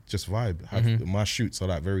vibe. My shoots are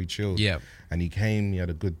like very chilled. Yeah. And he came, he had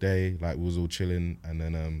a good day, like we was all chilling, and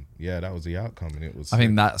then that was the outcome. And it was, I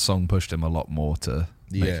think that song pushed him a lot more to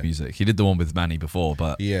make music. He did the one with Manny before,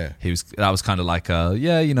 but that was kind of like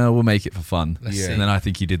you know, we'll make it for fun. And then I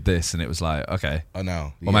think he did this, and it was like, okay,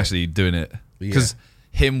 I'm actually doing it, because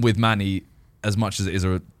him with Manny, as much as it is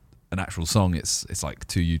an actual song, it's like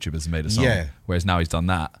two YouTubers made a song. Whereas now he's done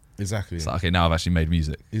that. Exactly. It's like, okay, now I've actually made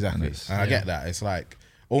music. Exactly. And I get that. It's like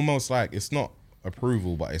almost like it's not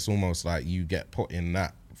approval, but it's almost like you get put in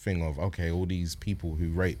that thing of, okay, all these people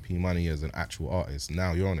who rate P Money as an actual artist,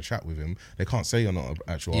 now you're on a chat with him, they can't say you're not an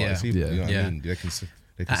actual artist either. You know what I mean? They can see.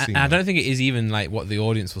 And I don't think it is even like what the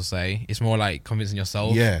audience will say. It's more like convincing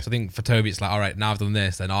yourself. So I think for Toby, it's like, all right, now I've done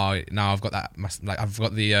this, then now I've got that, like I've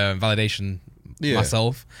got the validation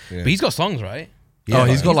myself. But he's got songs, right?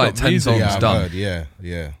 He's got like 10 songs done.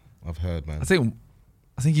 I've heard, man. I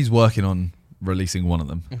think he's working on releasing one of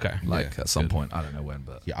them. Okay. Like at some point. I don't know when,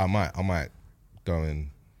 but I might go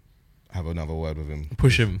and have another word with him.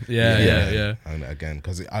 Push him. Yeah. And again,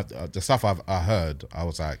 because the stuff I heard, I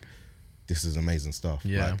was like, this is amazing stuff.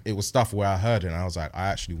 Like, it was stuff where I heard it and I was like, I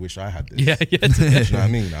actually wish I had this. Do you know what I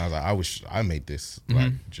mean? I was like, I wish I made this.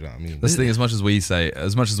 Like, do you know what I mean? That's the thing, as much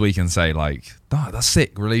as we can say like, oh, that's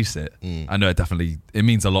sick, release it. I know it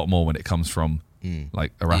means a lot more when it comes from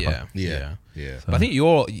like a rapper. Yeah. But I think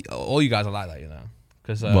all you guys are like that, you know,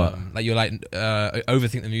 because like you're like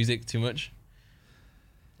overthink the music too much.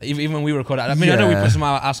 Even when we record, I mean, I know we put some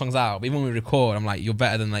of our songs out, but even when we record, I'm like, you're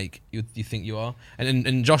better than like you think you are,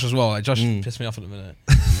 and Josh as well. Like Josh pissed me off in a minute.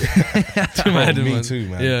 Me too,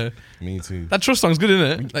 man. Yeah, me too. That Trust song's good,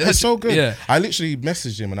 isn't it? Like, it's so good. Yeah. I literally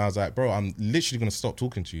messaged him and I was like, bro, I'm literally gonna stop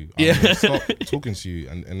talking to you. I'm gonna stop talking to you,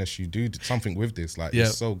 and unless you do something with this, like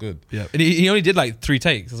it's so good. Yeah, and he only did like 3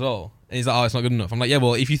 takes as well. And he's like, oh, it's not good enough. I'm like, yeah,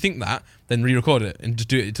 well, if you think that, then re-record it and just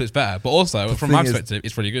do it until it's better. But also, from my perspective,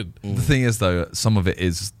 it's really good. The thing is, though, some of it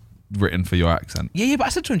is written for your accent. Yeah, but I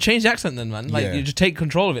said to him, change the accent then, man. Like, you just take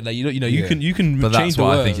control of it. Like, you can but change the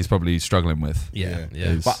what word. I think he's probably struggling with. Yeah.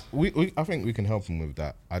 But I think we can help him with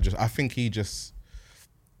that. I think he just,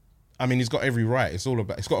 I mean, he's got every right. It's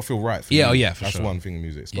got to feel right for you. That's one thing in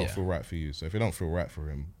music. It's got to feel right for you. So if it don't feel right for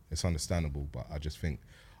him, it's understandable. But I just think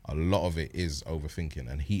a lot of it is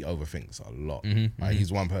overthinking, and he overthinks a lot. Like,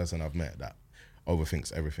 he's one person I've met that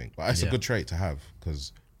overthinks everything. But it's a good trait to have,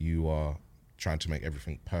 because you are trying to make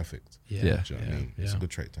everything perfect. Do you know what I mean? It's a good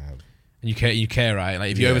trait to have. And you care, right?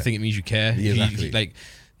 Like, if you overthink, it means you care. Exactly. Like,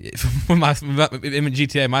 in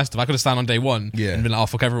GTA, my stuff, I could have stand on day one and been like, oh,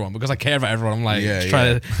 fuck everyone, because I care about everyone. I'm like,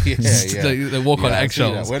 trying to walk on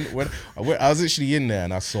eggshells. When I was literally in there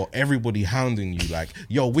and I saw everybody hounding you, like,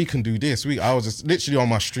 yo, we can do this. I was just literally on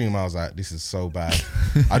my stream, I was like, this is so bad.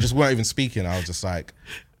 I just weren't even speaking. I was just like,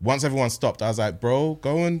 once everyone stopped, I was like, bro,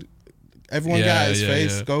 go and Everyone get out his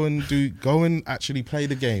face. Yeah. Go and actually play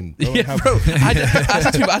the game. Go and have bro.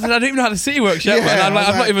 I don't even know how the city works yet, man.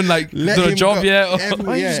 I'm not even like done a job yet.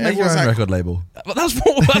 Just make your own record label. But that's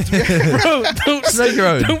what, bro. Don't make your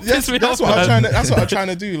own. Don't piss me off. That's what I'm trying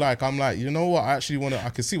to do. Like, I'm like, you know what? I actually want to. I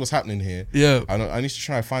can see what's happening here. Yeah. I need to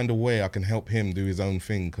try and find a way I can help him do his own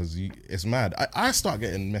thing because it's mad. I start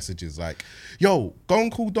getting messages like, "Yo, go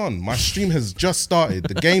and call Don. My stream has just started.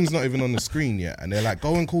 The game's not even on the screen yet," and they're like,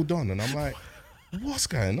 "Go and call Don," and I'm like, what's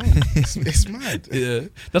going on? It's mad. Yeah,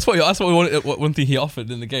 that's what we wanted. One thing he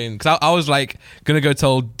offered in the game, because I was like gonna go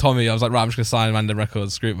tell Tommy, I was like, right, I'm just gonna sign Random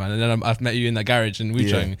Records, Script Man, and then I met you in that garage in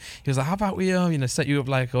Wuchang. He was like, how about we set you up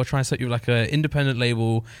or try and set you up like an independent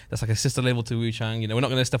label that's like a sister label to Wuchang. We're not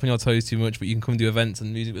gonna step on your toes too much, but you can come do events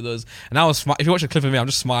and music with us. And I was, if you watch a clip of me, I'm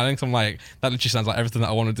just smiling. So I'm like, that literally sounds like everything that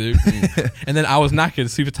I want to do. And then I was knackered,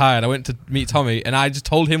 super tired. I went to meet Tommy, and I just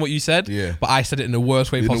told him what you said. Yeah. But I said it in the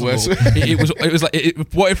worst way possible. It was like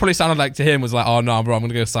what it probably sounded like to him was like, oh no, bro, I'm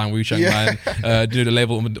gonna go sign Wuchang, man. Do the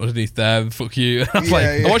label underneath them. Fuck you. I was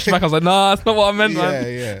I watched it back. I was like, nah, that's not what I meant,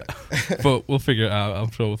 man. Yeah. But we'll figure it out. I'm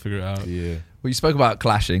sure we'll figure it out. Yeah. Well, you spoke about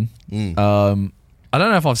clashing. I don't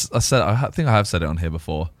know if I've said. I think I have said it on here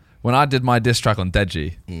before. When I did my diss track on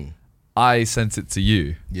Deji, I sent it to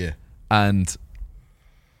you. Yeah. And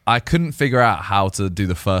I couldn't figure out how to do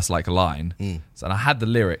the first line. So, and I had the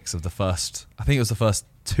lyrics of the first. I think it was the first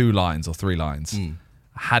 2 lines or 3 lines. I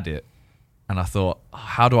had it, and I thought,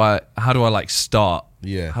 how do I like start?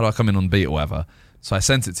 Yeah. How do I come in on beat or whatever? So I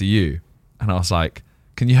sent it to you, and I was like,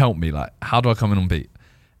 can you help me? Like, how do I come in on beat?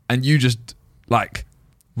 And you just like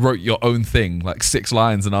wrote your own thing, like 6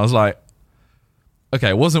 lines, and I was like, okay,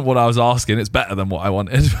 it wasn't what I was asking. It's better than what I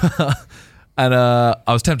wanted. And I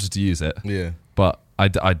was tempted to use it. Yeah. But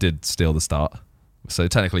I did steal the start. So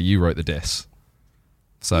technically, you wrote the diss.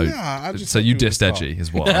 So, so you dissed Deji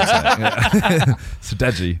is what I'm saying. So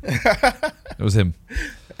Deji, it was him.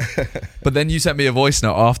 But then you sent me a voice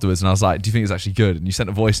note afterwards, and I was like, do you think it's actually good? And you sent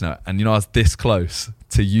a voice note, and I was this close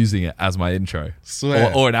to using it as my intro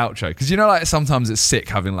or an outro. Because like sometimes it's sick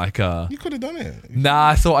having like a... You could have done it. Nah,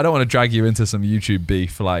 I thought I don't want to drag you into some YouTube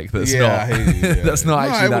beef like that's not that's not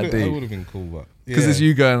actually that deep. It would have been cool, but... Because it's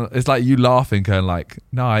you going, it's like you laughing, going like,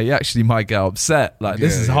 no, he actually might get upset. Like,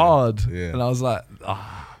 this is hard. Yeah. And I was like,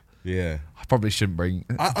 yeah. I probably shouldn't bring...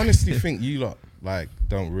 I honestly think you lot like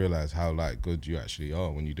don't realize how like good you actually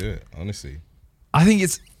are when you do it, honestly. I think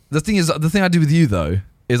it's... The thing I do with you, though,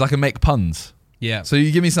 is I can make puns. Yeah. So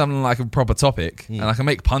you give me something like a proper topic, and I can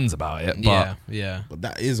make puns about it. But yeah. But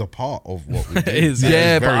that is a part of what we do. It is.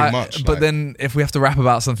 But then if we have to rap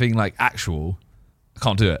about something like actual, I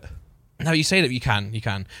can't do it. No, you say that you can.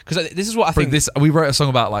 Because this is what I think. We wrote a song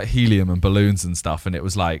about like helium and balloons and stuff, and it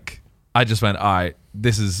was like, I just went, all right,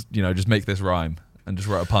 this is, just make this rhyme, and just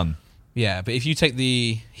wrote a pun. Yeah, but if you take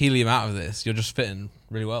the helium out of this, you're just fitting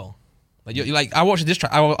really well. Like you're like, I watched a diss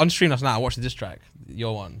track. On stream last night, I watched the diss track,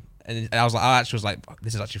 your one. And I was like,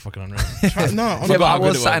 this is actually fucking unreal. But I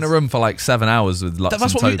was sat in a room for like 7 hours with lots of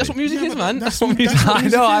That's what music is, man. That's what music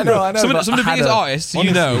is. I know. Some of the biggest artists,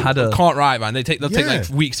 can't write, man. They'll take like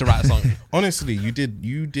weeks to write a song. Honestly, you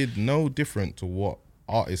did no different to what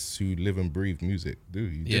artists who live and breathe music do.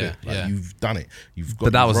 You did it. Like, you've done it.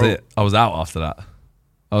 But that was it. I was out after that.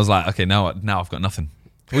 I was like, okay, now I've got nothing.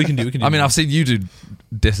 We can do. I mean, I've seen you do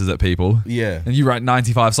disses at people. Yeah. And you write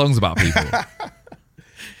 95 songs about people.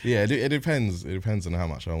 Yeah, it depends. It depends on how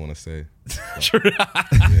much I want to say. True.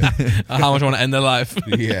 How much I want to end their life.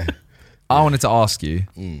 Yeah. I wanted to ask you,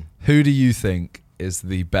 who do you think is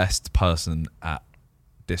the best person at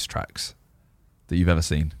diss tracks that you've ever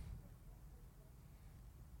seen?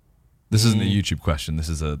 This isn't a YouTube question. This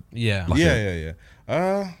is a... Yeah.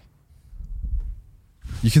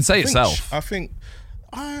 You can say yourself. I think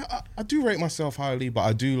I do rate myself highly, but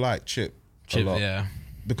I do like Chip a lot. Yeah.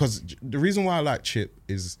 Because the reason why I like Chip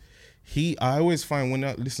is I always find when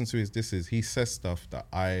I listen to his disses, he says stuff that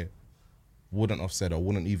I wouldn't have said or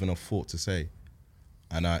wouldn't even have thought to say.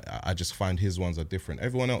 And I just find his ones are different.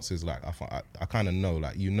 Everyone else is like, I kind of know,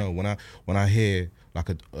 like, when I hear like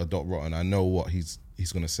a Dot Rotten, I know what he's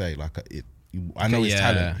going to say. Like I know his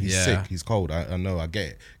talent. He's sick. He's cold. I know. I get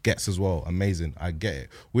it. Gets as well. Amazing. I get it.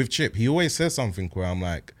 With Chip, he always says something where I'm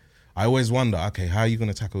like, I always wonder, okay, how are you going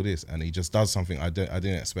to tackle this? And he just does something I didn't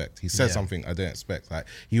expect. He says something I didn't expect. Like,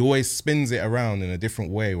 he always spins it around in a different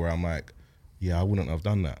way where I'm like, yeah, I wouldn't have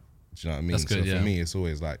done that. Do you know what I mean? That's good, so for me, it's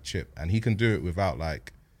always like Chip. And he can do it without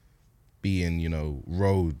like being,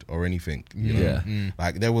 road or anything. You know? Yeah.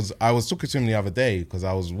 Like I was talking to him the other day because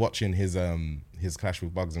I was watching his clash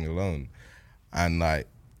with Bugs and Malone. And like,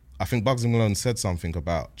 I think Bugs and Malone said something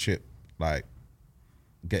about Chip, like,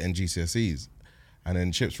 getting GCSEs, and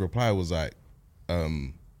then Chip's reply was like,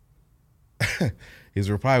 his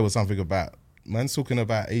reply was something about. Man's talking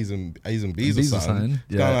about A's and B's or something.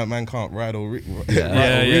 It's kind of like man can't ride or read or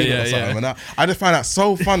something. And I just find that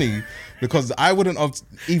so funny because I wouldn't have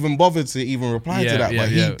even bothered to even reply to that, but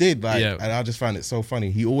he did. And I just find it so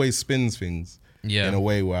funny. He always spins things in a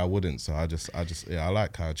way where I wouldn't. So I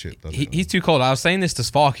like how Chip does it. He's too cold. I was saying this to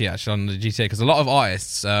Sparky actually on the GTA because a lot of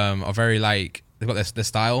artists are very like. They've got their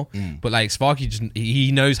style, but like Sparky,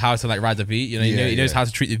 he knows how to like ride the beat. You know, he knows how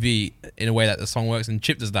to treat the beat in a way that the song works. And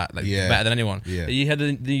Chip does that like better than anyone. Yeah. You had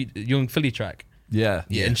the Young Philly track. Yeah.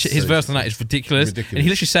 And his verse on that is ridiculous. And he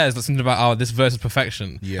literally says something about, this verse is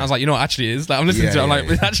perfection. Yeah. I was like, you know what actually is? Like I'm listening to it, I'm like,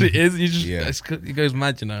 it actually is. You just, he goes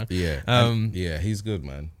mad, you know? Yeah. He's good,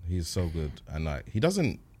 man. He's so good. And like,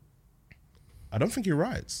 I don't think he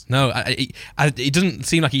writes. No, it doesn't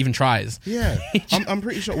seem like he even tries. Yeah, I'm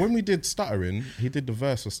pretty sure when we did Stuttering, he did the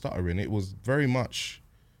verse for Stuttering. It was very much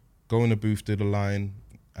go in the booth, did a line,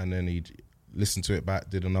 and then he'd listen to it back,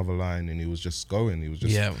 did another line, and he was just going. He was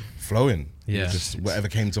just flowing. Yeah, just whatever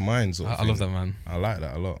came to mind. I love that, man. I like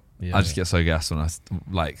that a lot. Yeah. I just get so gassed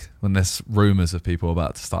when there's rumours of people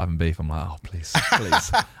about to start having beef. I'm like, oh please.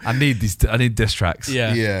 I need diss tracks.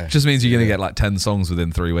 Yeah. Just means you're gonna get like 10 songs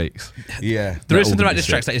within 3 weeks. Yeah. There is something about diss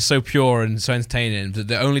tracks that is so pure and so entertaining.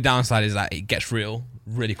 The only downside is that it gets real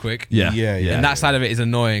really quick. Yeah. And that side of it is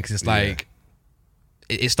annoying because it's like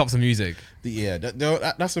it stops the music. Yeah.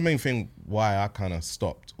 That's the main thing why I kind of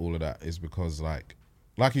stopped all of that is because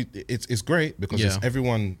it's great because it's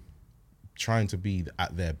everyone trying to be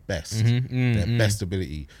at their best, best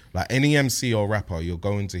ability. Like any MC or rapper, you're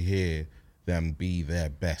going to hear them be their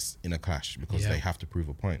best in a clash because they have to prove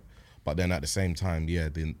a point. But then at the same time,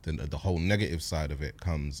 the whole negative side of it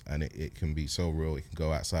comes and it can be so real, it can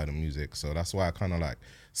go outside of music. So that's why I kind of like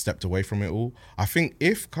stepped away from it all. I think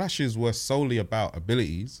if clashes were solely about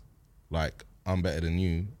abilities, like I'm better than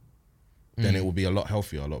you, then it will be a lot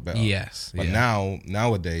healthier, a lot better. Yes. But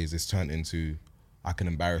nowadays it's turned into I can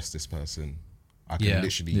embarrass this person. I can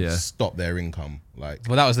literally stop their income. Like,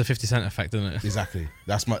 well, that was the 50 Cent effect, isn't it? Exactly.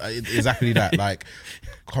 That's exactly that. Like,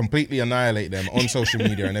 completely annihilate them on social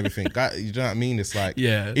media and everything. You know what I mean? It's like,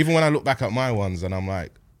 even when I look back at my ones and I'm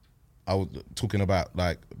like, I was talking about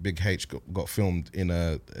like Big H got filmed in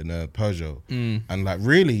a Peugeot, and like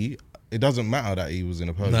really, it doesn't matter that he was in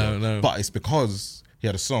a Peugeot, no. But it's because he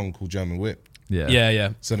had a song called German Whip.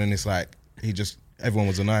 Yeah. So then it's like everyone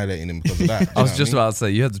was annihilating him because of that. I was just about to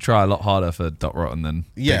say, you had to try a lot harder for Dot Rotten than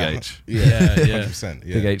Big H. Yeah, 100%.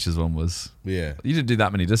 Yeah. Big H's one was... Yeah. You didn't do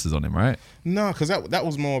that many disses on him, right? No, because that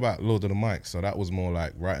was more about Lord of the Mic, so that was more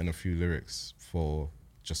like writing a few lyrics for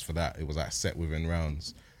that. It was like set within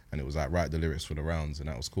rounds, and it was like write the lyrics for the rounds, and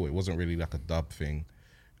that was cool. It wasn't really like a dub thing.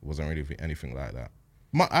 It wasn't really anything like that.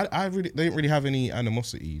 They didn't really have any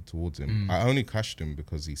animosity towards him. I only clashed him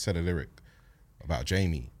because he said a lyric about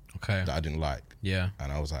Jamie that I didn't like. Yeah.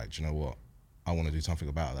 And I was like, do you know what? I want to do something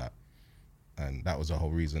about that. And that was the whole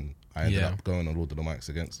reason I ended up going on Lord of the Mics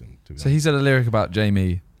against him. So he said a lyric about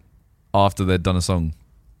Jamie after they'd done a song?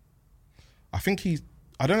 I think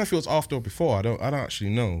I don't know if it was after or before. I don't actually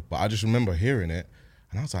know. But I just remember hearing it.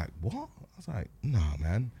 And I was like, what? I was like, nah,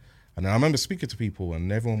 man. And then I remember speaking to people and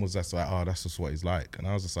everyone was just like, oh, that's just what he's like. And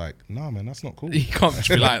I was just like, nah, man, that's not cool. You can't just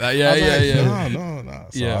be like that. Yeah. No.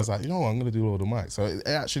 So I was like, you know what, I'm going to do Lord of the Mic. So it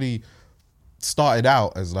actually started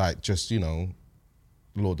out as like just,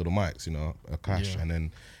 Lord of the Mics, a clash. And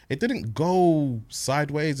then it didn't go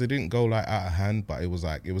sideways. It didn't go like out of hand, but it was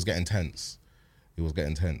getting tense. It was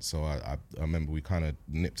getting tense. So I remember we kind of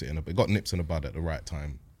nipped it it got nipped in the bud at the right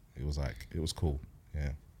time. It was cool.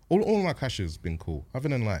 Yeah. All my clashes been cool. Other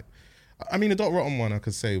than the Dot Rotten one, I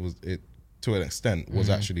could say was it to an extent was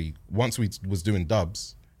actually once we was doing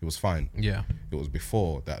dubs, it was fine. Yeah, it was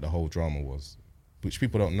before that the whole drama was, which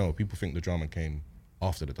people don't know. People think the drama came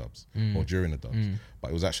after the dubs or during the dubs,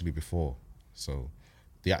 but it was actually before. So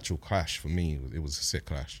the actual clash for me, it was a sick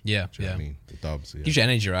clash. Yeah, do you know what I mean? The dubs. Yeah. Gives you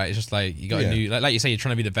energy, right? It's just like you got a new, like you say, you're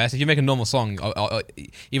trying to be the best. If you make a normal song, or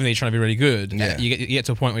even though you're trying to be really good, you get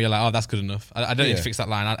to a point where you're like, oh, that's good enough. I don't need to fix that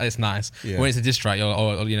line. It's nice. Yeah. When it's a diss track, you're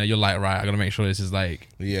like, right, I got to make sure this is like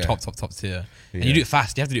top tier. And you do it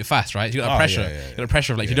fast. You have to do it fast, right? You got the pressure. You got the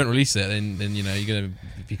pressure of like if you don't release it, then you're gonna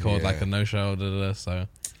be called like a no show. So,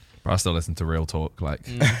 but I still listen to Real Talk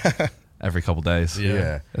every couple of days.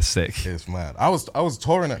 Yeah. It's sick. It's mad. I was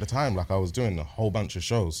touring at the time, like I was doing a whole bunch of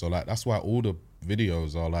shows. So like that's why all the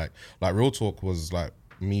videos are like Real Talk was like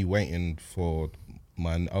me waiting for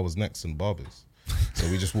I was next in Barbers. So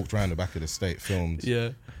we just walked around the back of the state, filmed,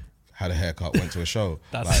 had a haircut, went to a show.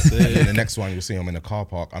 That's like, and then the next one you'll see I'm in a car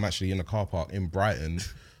park. I'm actually in a car park in Brighton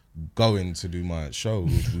going to do my show.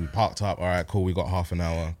 We parked up, all right, cool, we got half an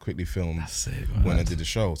hour, quickly filmed when I did the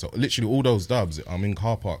show. So literally all those dubs, I'm in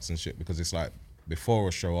car parks and shit because it's like before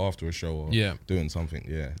a show, after a show, or doing something.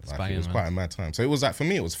 Yeah, like banging, it was quite a mad time. So it was like, for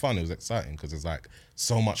me, it was fun, it was exciting because there's like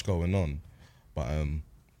so much going on. But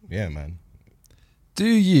yeah, man. Do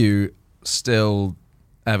you still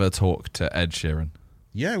ever talk to Ed Sheeran?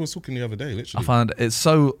 Yeah, I was talking the other day, literally. I find it's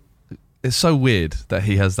so weird that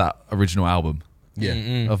he has that original album.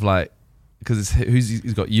 Yeah. Of like, because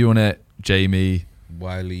he's got you on it, Jamie,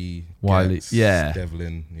 Wiley, Getz, yeah,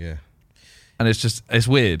 Devlin, yeah. And it's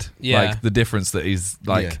weird, like the difference that he's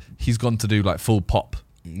like, he's gone to do like full pop,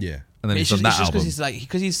 yeah, and then he's done that album.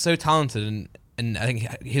 Because he's so talented, and I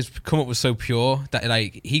think his come up was so pure that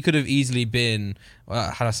like he could have easily been,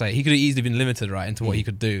 how do I say, he could have easily been limited right into what he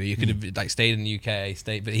could do. He could have like stayed in the UK,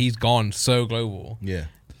 but he's gone so global. Yeah.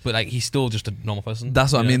 But like he's still just a normal person.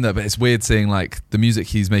 That's what I mean though. But it's weird seeing like the music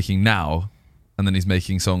he's making now, and then he's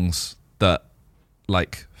making songs that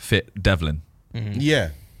like fit Devlin. Mm-hmm. Yeah.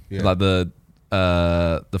 Like the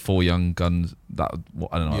Four Young Guns. I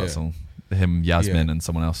don't know that song. Him, Yasmin, and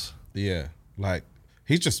someone else. Yeah. Like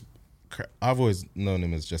he's just. I've always known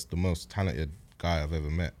him as just the most talented guy I've ever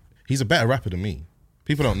met. He's a better rapper than me.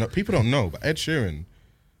 People don't know, but Ed Sheeran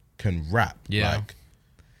can rap. Yeah.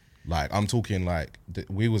 Like I'm talking like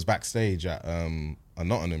we was backstage at a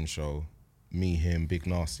Nottingham show, me, him, Big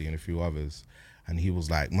Nasty, and a few others, and he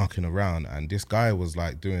was like mucking around, and this guy was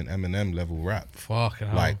like doing Eminem level rap. Fucking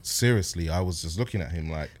hell. Like seriously, I was just looking at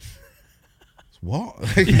him like, what?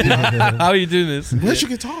 How are you doing this? Where's your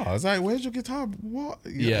guitar? I was like, where's your guitar? What?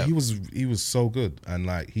 Yeah. He was so good, and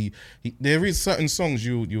like he there is certain songs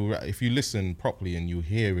you if you listen properly and you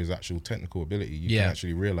hear his actual technical ability, you can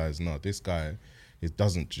actually realize, no, this guy. It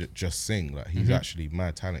doesn't just sing, like he's actually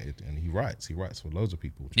mad talented, and he writes for loads of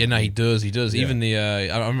people. Yeah, no, he does. Yeah. Even the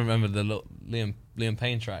I remember the Liam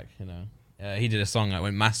Payne track. You know, he did a song that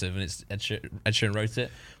went massive, and it's Ed Sheeran wrote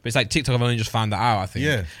it. But it's like TikTok. I've only just found that out. I think.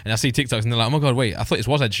 Yeah. And I see TikToks, and they're like, "Oh my god, wait! I thought this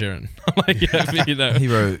was Ed Sheeran." I'm like, yeah, you know. He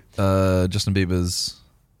wrote Justin Bieber's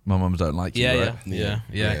 "My Mum Don't Like You." Yeah, right?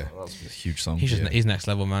 yeah. That's a huge song. He's next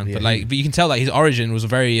level, man. Yeah, but you can tell that his origin was a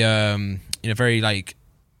very very like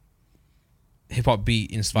hip hop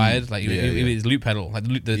beat inspired, like it was loop pedal, like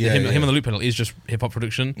him on the loop pedal is just hip hop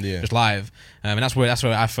production, just live, and that's where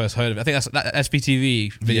I first heard of it. I think that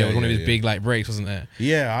SPTV video was one of his big like breaks, wasn't it?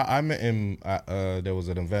 Yeah, I met him at there was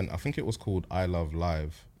an event. I think it was called I Love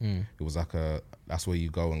Live. It was like that's where you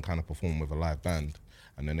go and kind of perform with a live band,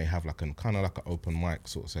 and then they have like an open mic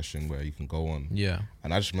sort of session where you can go on. Yeah,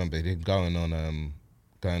 and I just remember him going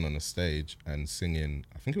on the stage and singing.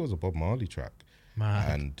 I think it was a Bob Marley track,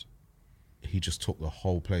 and he just took the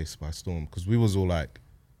whole place by storm because we was all like,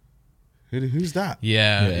 who's that?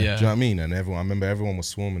 Yeah. Do you know what I mean? And I remember everyone was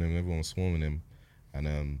swarming him.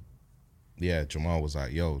 And Jamal was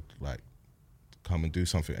like, yo, like, come and do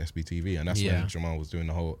something at SBTV. And that's when Jamal was doing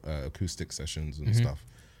the whole acoustic sessions and stuff.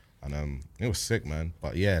 And it was sick, man.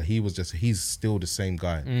 But yeah, he's still the same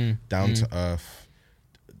guy. Down to earth.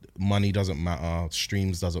 Money doesn't matter,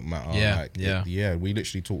 streams doesn't matter. We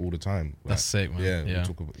literally talk all the time. Like, that's sick, man.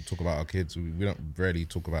 We talk about our kids. We don't rarely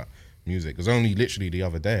talk about music. It was only literally the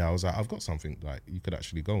other day I was like, I've got something like you could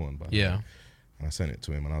actually go on. But and I sent it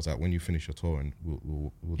to him, and I was like, when you finish your tour, and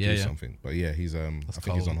we'll do something. But yeah, he's I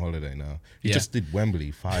think he's on holiday now. He just did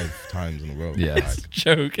Wembley 5 times in a row. Yeah, it's a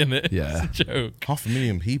joke, isn't it? Yeah, it's a joke.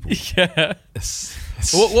 500,000 people. Yeah.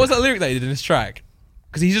 What was that lyric that he did in this track?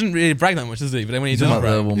 Because he doesn't really brag that much, does he? But then when he does like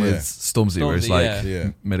brag, the one with Stormzy, where it's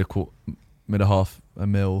like made a half a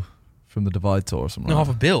mil from the Divide tour or something. No, like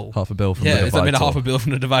half a bill. Half a bill from the Divide tour. Yeah, it's like made a half a bill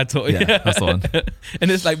from the Divide tour. Yeah, that's the one.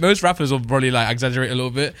 And it's like most rappers will probably like exaggerate a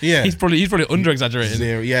little bit. Yeah, he's probably under exaggerating.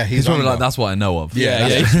 Yeah, he's probably like, that's what I know of.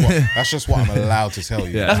 That's just what I'm allowed to tell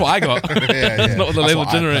you. Yeah. That's what I got. It's not what the label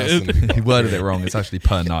generated. He worded it wrong. It's actually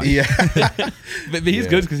per night. Yeah, but he's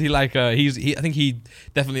good because he I think he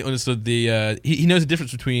definitely understood the. He knows the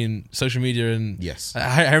difference between social media and. Yes.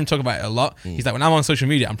 I hear him talk about it a lot. He's like, when I'm on social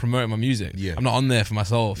media, I'm promoting my music. Yeah. I'm not on there for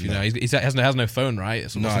myself. You know, he has no phone, right?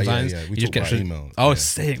 Sometimes we talk about email. Oh, it's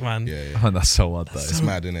sick, man. Yeah. Oh, that's so odd though. It's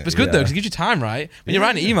mad, isn't it? But it's good though because it gives you time, right? When you're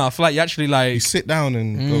writing an email, I feel like you actually like you sit down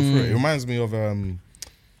and go through it. It reminds me of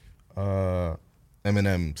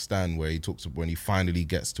Eminem Stan, where he talks when he finally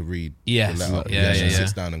gets to read the letter. He actually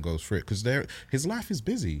sits down and goes through it because his life is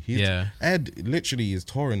busy. Ed literally is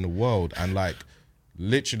touring the world, and like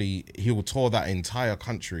literally he will tour that entire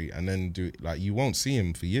country and then do like you won't see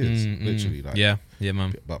him for years. Literally, like yeah,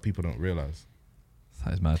 man. But people don't realize.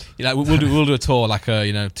 That is mad. Yeah, like we'll do a tour, like a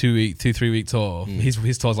 2-3 week tour.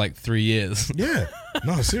 His tour's like 3 years. Yeah,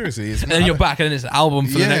 no, seriously. And then you're back, and then it's an album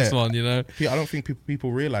for the next one. I don't think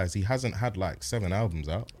people realize he hasn't had like 7 albums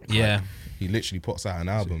out. Yeah, he literally puts out an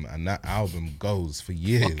album, and that album goes for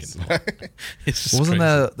years. It's just wasn't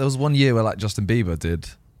crazy. there was one year where like Justin Bieber did.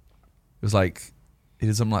 It was like he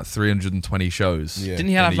did something like 320 shows. Yeah. Didn't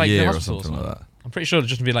he have in like a year the or hospital something like that? I'm pretty sure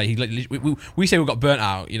Justin Bieber, like we say we got burnt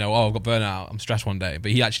out. I've got burnt out. I'm stressed one day, but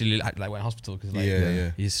he actually like went to hospital because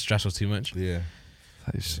his stress was too much. Yeah.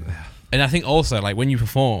 And I think also like when you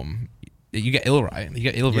perform, you get ill, right? You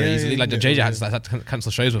get ill very easily. Like JJ had to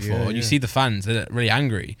cancel shows before, and you see the fans, they're really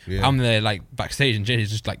angry. Yeah. I'm there like backstage, and JJ's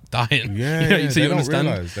just like dying. Yeah, so they you don't understand.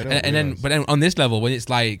 realize. But then on this level, when it's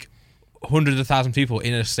like hundreds of thousands of people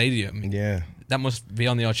in a stadium, that must be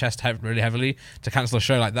on your chest really heavily. To cancel a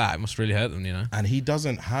show like that, it must really hurt them, And he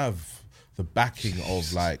doesn't have the backing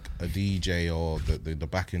of like a DJ or the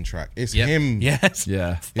backing track. It's him. Yes.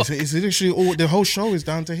 Yeah. It's literally the whole show is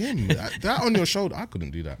down to him. That on your show, I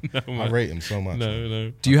couldn't do that. No, I rate him so much.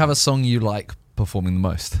 No. Do you have a song you like performing the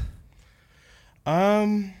most?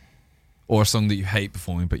 Or a song that you hate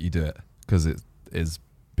performing but you do it because it is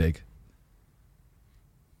big?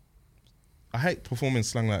 I hate performing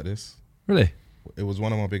slang like this. Really? It was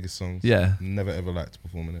one of my biggest songs. Yeah. Never ever liked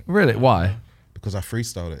performing it. Really? Why? Because I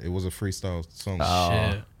freestyled it. It was a freestyle song.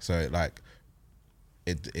 Shit. So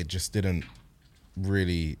it just didn't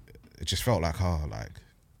really. It just felt like I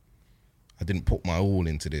didn't put my all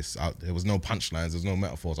into this. There was no punchlines. There's no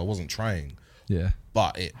metaphors. I wasn't trying. Yeah.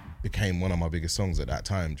 But it became one of my biggest songs at that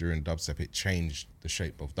time during dubstep. It changed the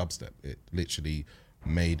shape of dubstep. It literally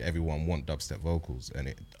made everyone want dubstep vocals, and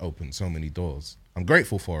it opened so many doors. I'm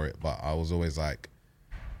grateful for it, but I was always like,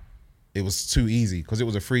 it was too easy because it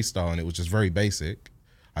was a freestyle and it was just very basic.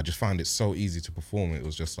 I just found it so easy to perform. It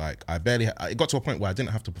was just like, it got to a point where I didn't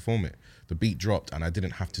have to perform it. The beat dropped and I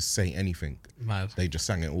didn't have to say anything. Mad. They just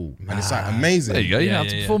sang it all. And it's like amazing. There you go. You don't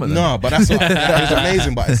have to perform it then. No, but that's what, it was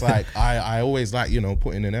amazing. But it's like, I always like,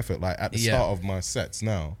 putting in effort. Like at the start of my sets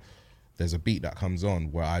now, there's a beat that comes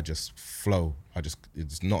on where I just flow.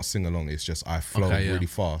 It's not sing along. It's just, I flow really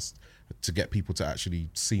fast to get people to actually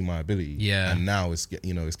see my ability. Yeah. And now it's get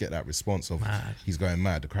that response of he's going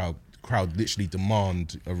mad. The crowd literally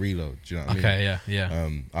demand a reload. Do you know what I mean? Okay, yeah.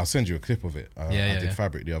 I'll send you a clip of it. I did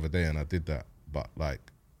Fabric the other day and I did that. But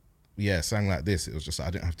sang like this, it was just,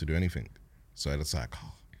 I didn't have to do anything. So it's like,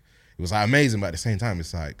 it was like amazing, but at the same time,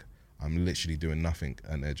 it's like, I'm literally doing nothing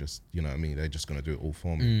and they're just, you know what I mean? They're just going to do it all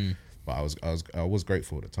for me. But I was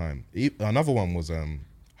grateful at the time. Another one was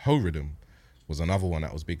Ho Rhythm was another one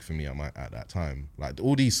that was big for me at that time. Like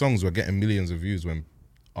all these songs were getting millions of views when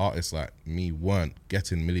artists like me weren't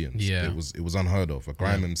getting millions. Yeah. It was unheard of. A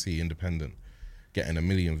grime MC independent getting 1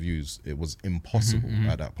 million views, it was impossible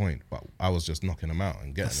at that point. But I was just knocking them out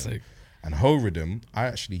and getting them. Sick. And Ho Rhythm, I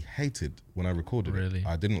actually hated when I recorded it.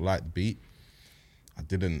 I didn't like the beat. I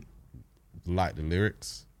didn't like the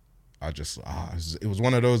lyrics. It was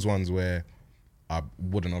one of those ones where I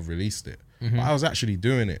wouldn't have released it. But I was actually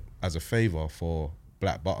doing it as a favor for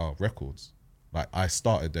Black Butter Records. Like I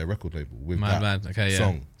started their record label with that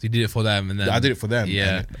song. So you did it for them, and then I did it for them.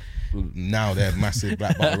 Yeah. And now they're massive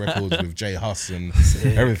Black Butter Records with Jay Huss and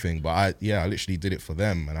everything. But I literally did it for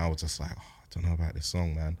them, and I was just like, I don't know about this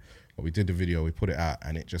song, man. But we did the video, we put it out,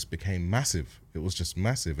 and it just became massive. It was just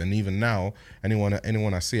massive. And even now, anyone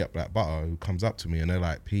I see at Black Butter who comes up to me and they're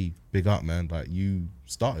like, P, big up, man. Like, you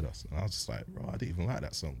started us. And I was just like, bro, I didn't even like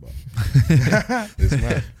that song, but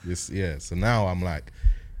it's mad. So now I'm like,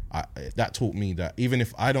 that taught me that even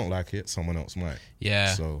if I don't like it, someone else might.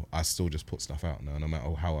 Yeah. So I still just put stuff out now. No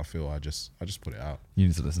matter how I feel, I just put it out. You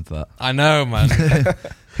need to listen to that. I know, man.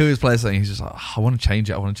 Who was playing something? He's just like, I want to change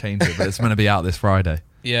it, but it's meant to be out this Friday.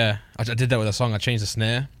 Yeah, I did that with a song. I changed the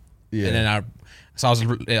snare. Yeah. And then I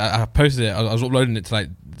posted it. I was uploading it to like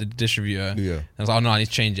the distributor. Yeah. And I was like, oh no, I need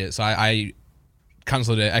to change it. So I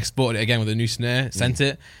cancelled it, exported it again with a new snare, sent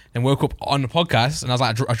it, and woke up on the podcast. And I was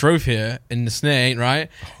like, I drove here and the snare ain't right,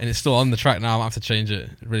 and it's still on the track now. I have to change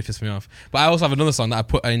it. It really pissed me off. But I also have another song that I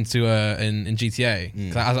put into in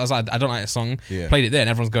GTA. I was like, I don't like this song. Yeah. Played it there, and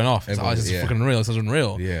everyone's going off. It's like, this is fucking unreal. This is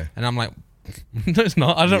unreal. Yeah. And I'm like, no, it's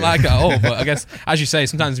not. I don't like it at all. But I guess, as you say,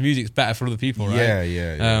 sometimes music's better for other people, right?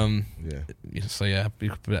 Yeah. So yeah, you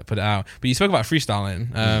could put it out. But you spoke about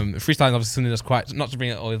freestyling. Freestyling is obviously something that's quite, not to bring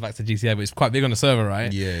it all the way back to GTA, but it's quite big on the server,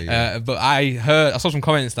 right? Yeah. But I saw some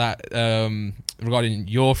comments that regarding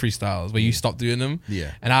your freestyles where you stopped doing them.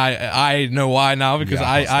 Yeah. And I know why now, because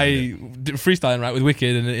I did freestyling right with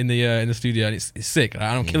Wicked in the studio, and it's sick. Right?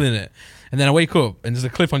 I'm killing it. And then I wake up and there's a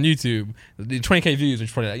clip on YouTube, 20k views, which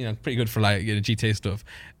is probably pretty good for like GTA stuff,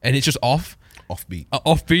 and it's just offbeat,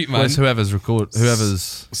 man. Well, it's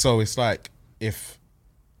whoever's. So it's like if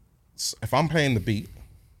I'm playing the beat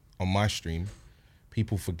on my stream,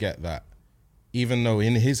 people forget that even though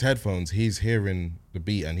in his headphones he's hearing the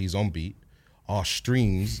beat and he's on beat, our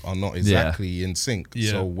streams are not exactly in sync.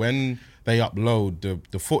 Yeah. So when they upload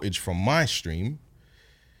the footage from my stream,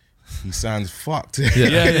 he sounds fucked.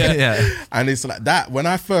 Yeah. And it's like that. When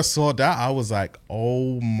I first saw that, I was like,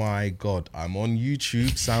 oh my God, I'm on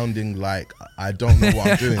YouTube sounding like I don't know what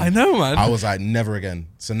I'm doing. I know, man. I was like, never again.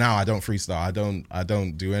 So now I don't freestyle. I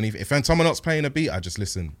don't do anything. If someone else playing a beat, I just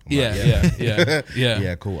listen.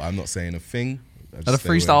 Yeah, cool. I'm not saying a thing. Are the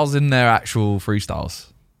freestyles in their actual freestyles?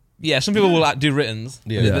 Yeah, some people will like do writtens,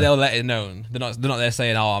 but they'll let it known. They're not there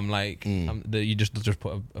saying, "Oh, I'm like," you just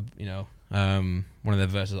put one of their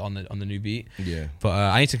verses on the new beat. Yeah. But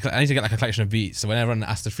I need to get like a collection of beats. So whenever everyone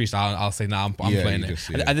asks to freestyle, I'll say, "Nah, I'm playing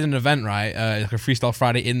it." I did an event, right? Like a freestyle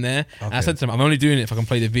Friday in there, and I said to them, "I'm only doing it if I can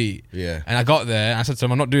play the beat." Yeah. And I got there, and I said to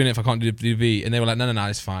them, "I'm not doing it if I can't do the beat." And they were like, "No,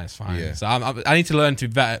 it's fine, it's fine." Yeah. So I need to learn to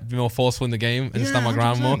be more forceful in the game and stand my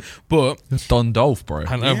ground more. But Don Dolph, bro.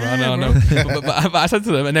 I know, bro. I know. but I said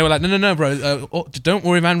to them, and they were like, "No, bro. Don't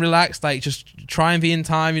worry, man. Relax. Like, just try and be in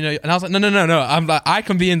time, you know." And I was like, "No. I'm like, I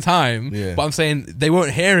can be in time, but I'm saying they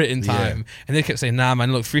won't hear it in time." Yeah. And they kept saying, "Nah,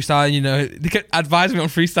 man, look, freestyling, you know." They kept advising me on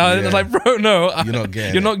freestyling. And I was like, "Bro, no, you're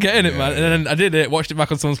not getting it, man." And then I did it, watched it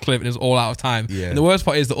back on someone's clip, and it was all out of time. Yeah. And the worst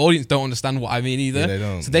part is the audience don't understand what I mean either. They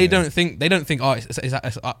don't. So they don't think, oh, it's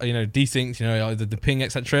desynced, you know, the ping,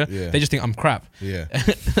 etc. They just think I'm crap. Yeah.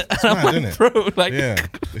 It's I'm mad, like, bro, like,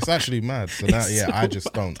 it's actually mad. So now, I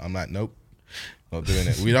just don't. I'm like, nope. Not doing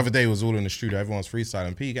it. The other day was all in the studio. Everyone's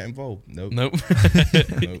freestyling. P, get involved. Nope. Nope.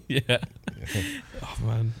 Yeah. Oh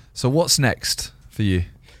man. So what's next for you?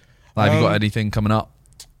 Like, have you got anything coming up?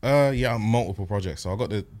 Multiple projects. So I got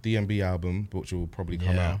the DMB album, which will probably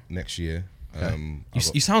come out next year. Okay.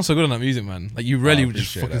 You sound so good on that music, man. Like, you really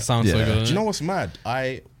just fucking sound so good. Do you know what's mad?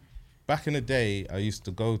 Back in the day, I used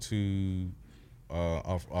to go to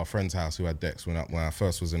our friend's house who had decks when I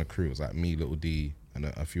first was in a crew. It was like me, Little D, and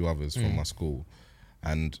a few others from my school.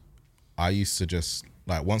 And I used to just,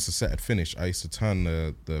 like, once the set had finished, I used to turn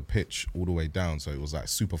the pitch all the way down, so it was like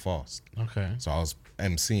super fast. Okay. So I was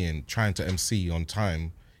trying to MC on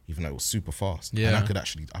time, even though it was super fast. Yeah.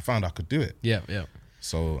 And I found I could do it. Yeah.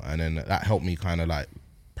 So, and then that helped me kind of like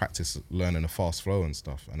practice learning a fast flow and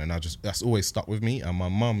stuff. And then that's always stuck with me. And my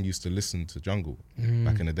mum used to listen to Jungle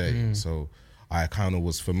back in the day. So I kind of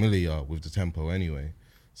was familiar with the tempo anyway.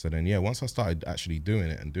 So then, once I started actually doing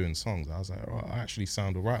it and doing songs, I was like, oh, I actually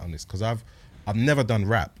sound all right on this. Because I've never done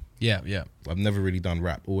rap. Yeah. I've never really done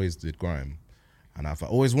rap, always did grime. And I've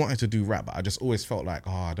always wanted to do rap, but I just always felt like,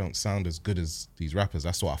 I don't sound as good as these rappers.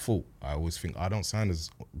 That's what I thought. I always think I don't sound as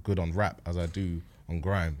good on rap as I do on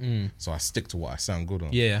grime. So I stick to what I sound good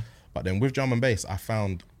on. Yeah. But then with drum and bass, I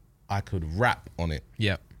found I could rap on it.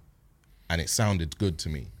 Yeah. And it sounded good to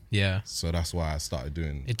me. Yeah. So that's why I started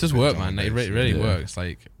doing it. Does work, man. Like, it really works.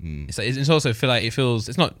 Like, it's also feel like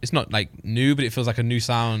it's not like new, but it feels like a new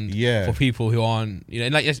sound for people who aren't, you know,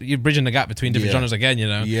 like you're bridging the gap between different genres again, you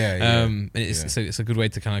know. And it's a good way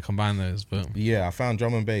to kind of combine those. But I found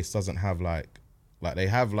drum and bass doesn't have like they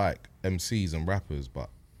have like MCs and rappers, but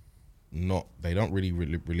they don't really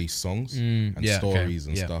release songs and stories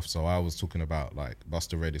and stuff. So I was talking about, like,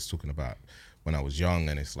 Busta Red is talking about when I was young,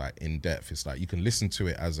 and it's like in depth. It's like you can listen to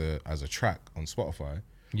it as a track on Spotify,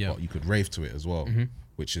 but you could rave to it as well,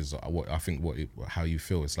 which is what I think how you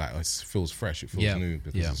feel. It's like it feels fresh, it feels new,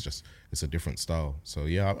 because it's a different style. So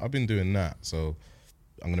I've been doing that. So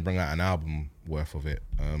I'm gonna bring out an album worth of it.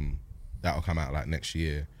 That'll come out like next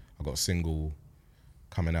year. I got a single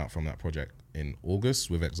coming out from that project in August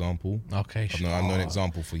with Example. Okay, I've known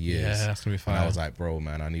Example for years. Yeah, that's gonna be fun. And I was like, bro,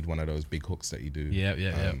 man, I need one of those big hooks that you do.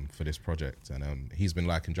 For this project. And he's been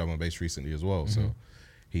liking drum and bass recently as well, so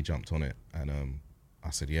he jumped on it. And I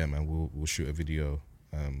said, yeah, man, we'll shoot a video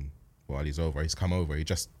while he's over. He's come over. He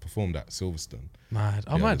just performed at Silverstone. Mad.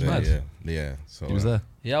 Oh, mad. Yeah. So he was there.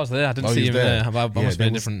 Yeah, I was there. I didn't see him there. I must be in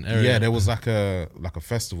a different area. Yeah, there was like a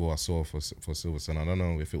festival I saw for Silverstone. I don't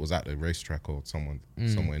know if it was at the racetrack or somewhere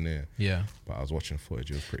near. Yeah. But I was watching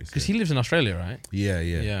footage. It was pretty sick. Because he lives in Australia, right? Yeah.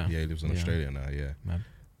 He lives in Australia now. Yeah. Mad.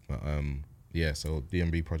 But so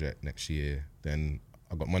DMB project next year. Then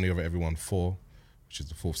I got Money Over Everyone 4, which is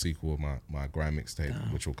the fourth sequel of my grime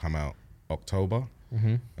mixtape, which will come out October.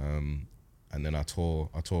 and then I tour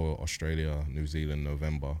Australia, New Zealand,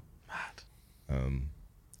 November. Mad.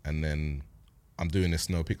 And then I'm doing this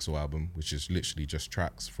No Pixel album, which is literally just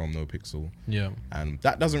tracks from No Pixel. Yeah. And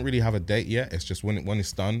that doesn't really have a date yet. It's just when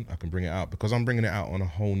it's done, I can bring it out, because I'm bringing it out on a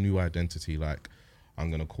whole new identity. Like, I'm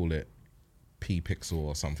gonna call it P Pixel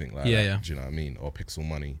or something like that. Yeah. Do you know what I mean? Or Pixel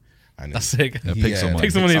Money. And that's sick. Pixel Money.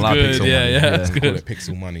 Pixel Money is good. Yeah. It's good. Call it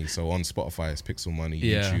Pixel Money. So on Spotify, it's Pixel Money.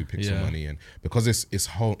 YouTube, Pixel Money, and because it's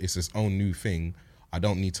its own new thing, I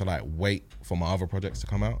don't need to like wait for my other projects to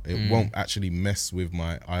come out. It won't actually mess with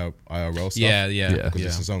my IRL stuff. Yeah. Because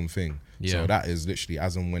it's its own thing. Yeah. So that is literally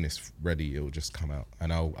as and when it's ready, it will just come out,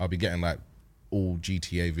 and I'll be getting like all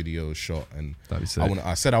GTA videos shot, and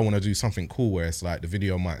I said I want to do something cool where it's like the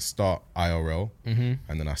video might start IRL, and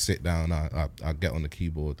then I sit down, I get on the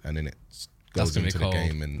keyboard, and then it goes into the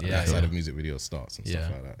game, and that's how the music video starts and stuff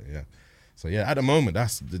like that. Yeah. So yeah, at the moment,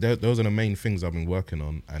 those are the main things I've been working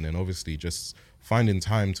on, and then obviously just finding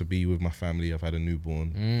time to be with my family. I've had a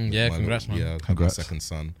newborn. Congrats, man. Yeah, I've had my second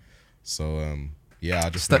son. So I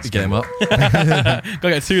just step the game up. Gotta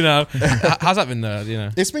get 2 now. How's that been there? You know,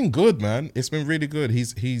 it's been good, man. It's been really good.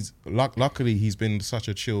 He's luckily he's been such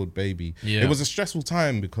a chilled baby. Yeah. It was a stressful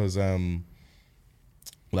time because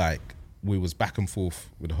like we was back and forth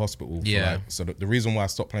with the hospital. So the reason why I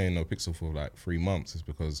stopped playing No Pixel for like 3 months is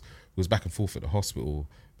because we was back and forth at the hospital,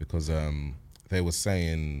 because they were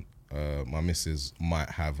saying my missus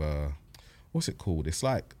might have what's it called? It's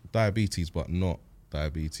like diabetes, but not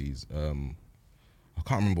diabetes. I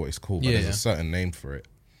can't remember what it's called, but there's a certain name for it.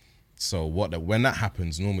 So when that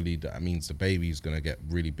happens, normally that means the baby's gonna get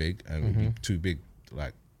really big and be too big,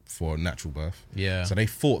 like for natural birth. Yeah. So they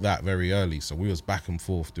thought that very early. So we was back and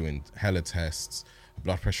forth doing hella tests.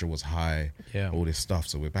 Blood pressure was high. All this stuff.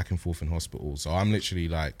 So we're back and forth in hospital. So I'm literally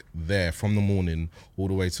like there from the morning all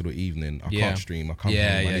the way to the evening. I can't stream. I come home.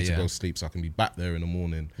 I need to go sleep so I can be back there in the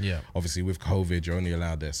morning. Yeah. Obviously with COVID, you're only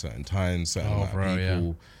allowed there certain times, certain amount of people.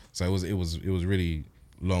 Yeah. So it was really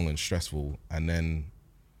long and stressful. And then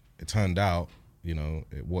it turned out, you know,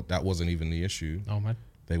 that wasn't even the issue. Oh man.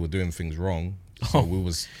 They were doing things wrong. So we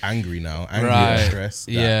was angry and stressed.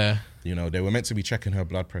 You know, they were meant to be checking her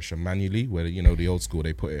blood pressure manually, where, you know, the old school,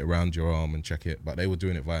 they put it around your arm and check it, but they were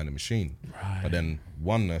doing it via the machine. But then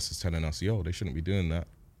one nurse is telling us, yo, they shouldn't be doing that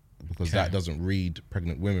because that doesn't read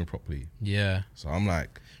pregnant women properly. Yeah. So I'm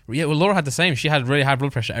like... Yeah, well, Laura had the same. She had really high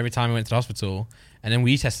blood pressure every time we went to the hospital, and then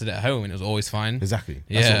we tested it at home and it was always fine. Exactly.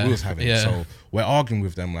 That's what we was having. So we're arguing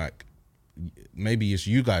with them like, maybe it's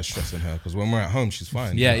you guys stressing her, because when we're at home, she's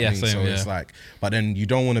fine. Yeah, you know same, so it's like, but then you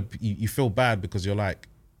don't want to, you feel bad because you're like,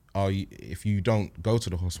 if you don't go to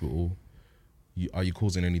the hospital, are you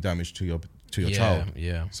causing any damage to your child?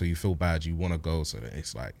 Yeah. So you feel bad, you want to go. So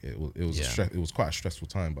it's like, it was quite a stressful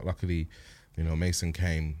time, but luckily, you know, Mason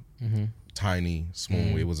came, tiny,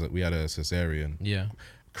 small. We had a cesarean. Yeah.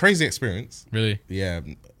 Crazy experience. Really? Yeah.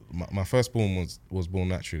 My firstborn was born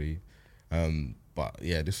naturally. But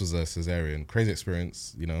yeah, this was a cesarean. Crazy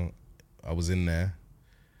experience, you know. I was in there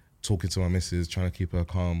talking to my missus, trying to keep her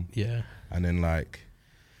calm. Yeah. And then like,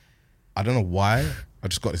 I don't know why, I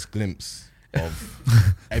just got this glimpse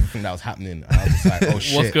of everything that was happening. And I was just like, oh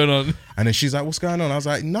shit. What's going on? And then she's like, what's going on? I was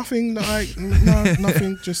like, nothing, like, no,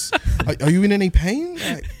 nothing, just, are you in any pain?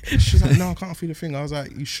 Like, she's like, no, I can't feel a thing. I was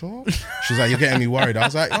like, you sure? She's like, you're getting me worried. I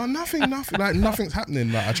was like, oh, nothing, like nothing's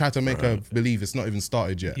happening. Like I tried to make her believe it's not even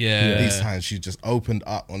started yet. Yeah. These times she just opened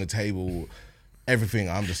up on the table, everything.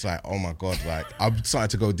 I'm just like, oh my God, like I'm starting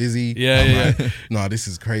to go dizzy. I'm like, no, this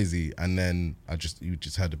is crazy. And then you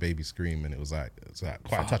just heard the baby scream, and it's like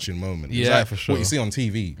quite a touching moment. Yeah, like for sure. What you see on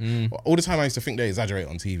TV. All the time I used to think they exaggerate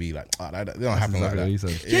on TV, like they don't happen like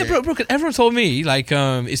that. Yeah, bro, because everyone told me like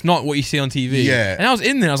it's not what you see on TV. Yeah. And I was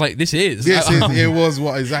in there, I was like, this is. Yes, it was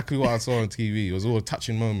exactly what I saw on TV. It was all a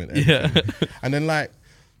touching moment. Everything. Yeah. And then like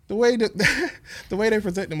the way they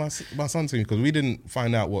presented my son to me, because we didn't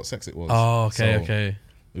find out what sex it was. Oh, okay.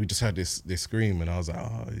 We just heard this scream, and I was like,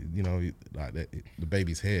 oh, you know, like the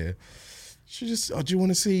baby's here. She just, do you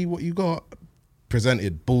want to see what you got?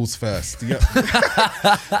 Presented balls first. Yeah.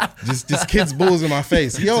 just kids' balls in my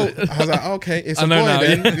face. Yo, I was like, okay, it's a boy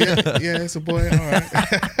then. Yeah, it's a boy. All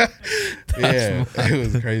right. Yeah,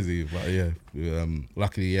 it was crazy, but yeah,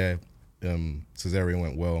 luckily, cesarean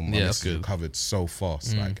went well. My missus recovered so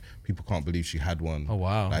fast. Like people can't believe she had one. Oh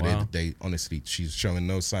wow! Like they honestly, she's showing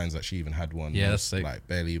no signs that she even had one. Yeah, that's sick. Like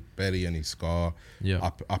barely any scar.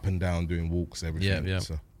 Yeah, up and down doing walks, everything. Yeah.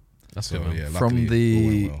 So, that's good. Yeah, from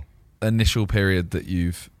the initial period that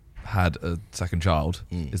you've had a second child,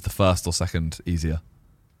 is the first or second easier?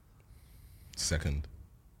 Second.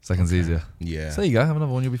 Second's easier. Yeah. So there you go. Have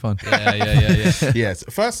another one. You'll be fine. Yeah. Yes.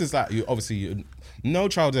 First is that no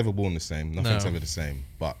child's ever born the same. Nothing's ever the same.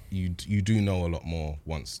 But you do know a lot more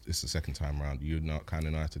once it's the second time around. You kind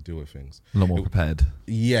of know how to deal with things. A lot more prepared.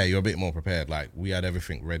 Yeah, you're a bit more prepared. Like we had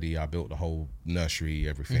everything ready. I built the whole nursery,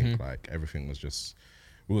 everything. Like everything was just,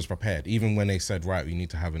 we was prepared. Even when they said, right, we need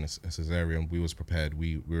to have a cesarean, we was prepared.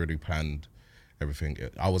 We already planned everything.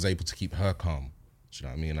 I was able to keep her calm. Do you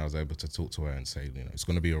know what I mean? I was able to talk to her and say, it's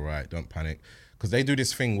going to be all right. Don't panic. Because they do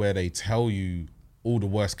this thing where they tell you all the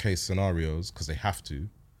worst case scenarios because they have to.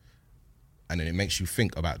 And then it makes you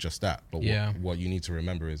think about just that. But what you need to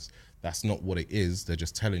remember is that's not what it is. They're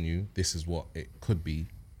just telling you this is what it could be.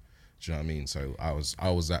 Do you know what I mean? So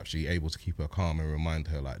I was actually able to keep her calm and remind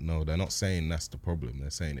her like, no, they're not saying that's the problem.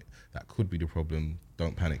 They're saying that could be the problem.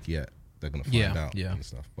 Don't panic yet. They're going to find out and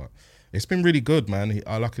stuff. But it's been really good, man.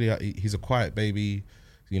 Luckily, he's a quiet baby,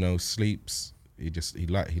 sleeps. He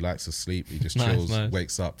likes to sleep. He just chills,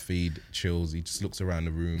 wakes up, feed, chills. He just looks around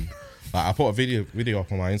the room. Like I put a video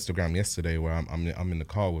up on my Instagram yesterday where I'm in the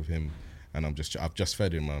car with him and I've just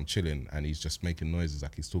fed him and I'm chilling and he's just making noises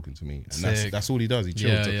like he's talking to me. And that's all he does. He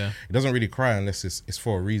chills. He doesn't really cry unless it's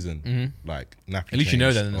for a reason. Like nappy. At least you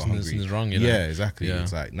know that nothing's wrong. Yeah, exactly. Yeah.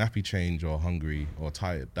 It's like nappy change or hungry or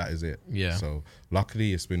tired. That is it. Yeah. So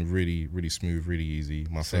luckily it's been really, really smooth, really easy.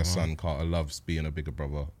 My first son, Carter, loves being a bigger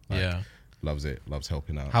brother. Loves it. Loves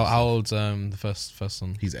helping out. How old's the first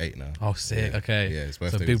son? He's 8 now. Oh, sick. Yeah. Okay. Yeah, his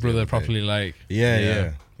birthday. So big brother properly like.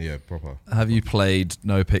 Yeah, proper. Have you played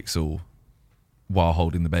No Pixel while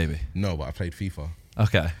holding the baby? No, but I played FIFA.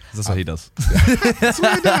 Okay, that's what he does. That's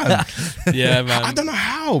what he does. Yeah, man. I don't know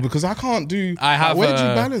how because I can't do. Where do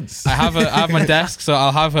you balance? I have my desk, so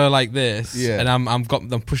I'll have her like this. Yeah. And I'm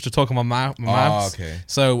push to talk on my mouse. Okay.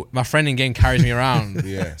 So my friend in game carries me around.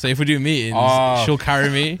 Yeah. So if we do meetings, she'll carry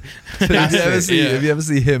me. If you ever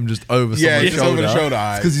see him just over someone's shoulder, over the shoulder,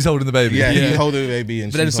 it's because he's holding the baby. Yeah, he's holding the baby.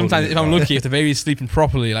 And but then sometimes if I'm lucky, if the baby's sleeping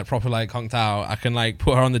properly, like proper like conked out, I can like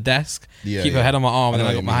put her on the desk, keep her head on my arm, and then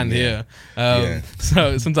I got my hand here.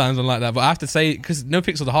 So sometimes I'm like that, but I have to say, because No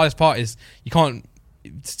Pixel, the hardest part is you can't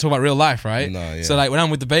talk about real life, right? No, yeah. So like when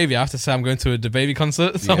I'm with the baby, I have to say I'm going to a DaBaby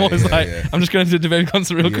concert. So I'm always I'm just going to a DaBaby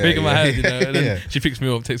concert real quick in my head, And then she picks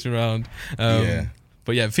me up, takes me around.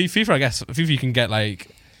 But yeah, FIFA, I guess FIFA you can get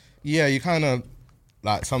like. Yeah, you kind of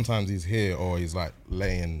like sometimes he's here or he's like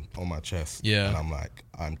laying on my chest. Yeah, and I'm like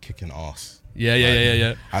I'm kicking ass.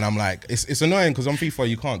 Yeah. And I'm like, it's annoying because on FIFA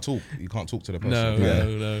you can't talk. You can't talk to the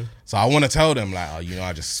person. No. So I want to tell them like,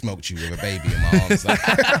 I just smoked you with a baby in my arms. Like,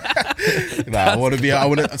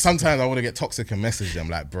 sometimes I want to get toxic and message them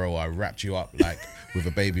like, bro, I wrapped you up like with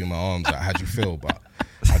a baby in my arms. Like, how'd you feel? But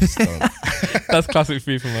I just don't. That's classic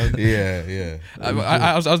FIFA, man. Yeah.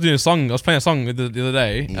 I was doing a song. I was playing a song the other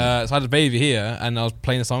day. So I had a baby here, and I was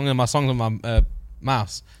playing a song, and my song's on my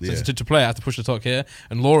mouse. So to play, I have to push the talk here.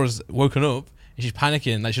 And Laura's woken up, and she's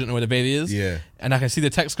panicking, like she doesn't know where the baby is. Yeah. And I can see the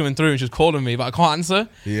text coming through, and she's calling me, but I can't answer.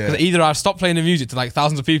 Yeah. Because either I've stopped playing the music to like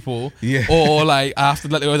thousands of people, or like I have to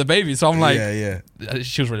let her go with the baby. So I'm like,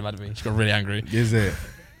 she was really mad at me. She got really angry. Is it?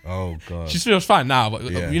 Oh god. She feels fine now, but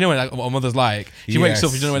you know what a mother's like. She wakes up,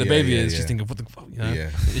 she doesn't know where the baby is. She's thinking, what the fuck,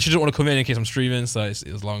 She doesn't want to come in case I'm streaming, so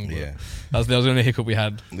it was long. But that was the only hiccup we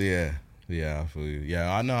had. Yeah, I feel you.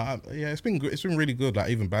 Yeah, I know. It's been good. It's been really good.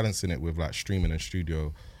 Like even balancing it with like streaming and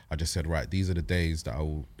studio. I just said, right, these are the days that I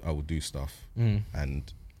will do stuff,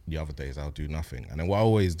 and the other days I'll do nothing. And then what I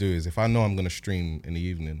always do is if I know I'm gonna stream in the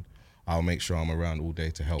evening, I'll make sure I'm around all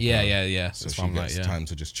day to help her. Yeah. So she gets time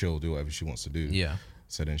to just chill, do whatever she wants to do. Yeah.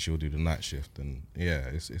 So then she'll do the night shift, and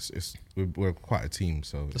we're quite a team.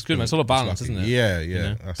 So that's good, man. It's all a balance, isn't it?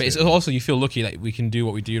 Yeah. But it's also you feel lucky that we can do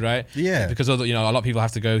what we do, right? Yeah. Because a lot of people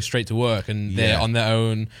have to go straight to work, and they're on their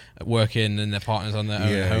own working, and their partner's on their own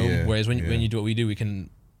at home. Yeah. Whereas when you do what we do, we can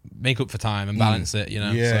make up for time and balance it.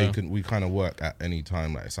 Yeah, so. We kind of work at any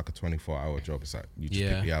time. Like it's like a 24-hour job. It's like you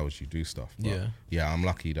just pick the hours, you do stuff. But I'm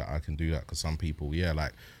lucky that I can do that because some people,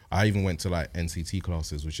 like. I even went to like NCT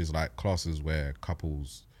classes, which is like classes where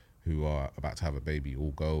couples who are about to have a baby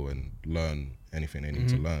all go and learn anything they need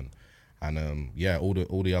to learn. And all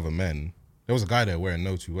the other men, there was a guy there wearing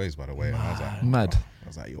no two ways, by the way. And I was like, mad. I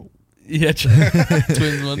was like, yo. Yeah,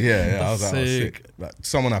 twins, man. Yeah, I was sick. Like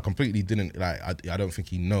someone I completely didn't like. I don't think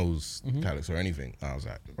he knows Calyx or anything. I was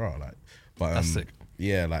like, bro, like, but that's sick.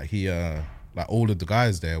 Yeah, like he, like all of the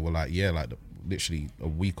guys there were like, literally a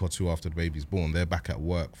week or two after the baby's born, they're back at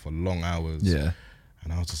work for long hours. Yeah.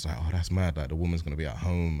 And I was just like, oh, that's mad. Like the woman's gonna be at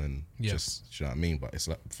home and just, you know what I mean? But it's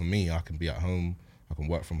like for me, I can be at home, I can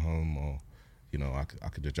work from home, or I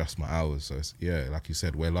could adjust my hours. So it's like you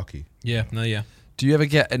said, we're lucky. Yeah. No. Yeah. Do you ever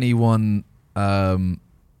get anyone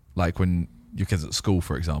like when your kids at school,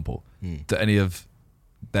 for example, do any of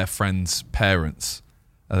their friends' parents,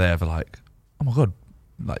 are they ever like, oh my God,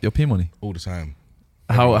 like your P money? All the time.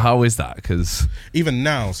 How is that? Because even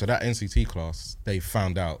now, so that NCT class, they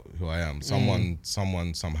found out who I am. Someone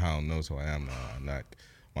somehow knows who I am now. And like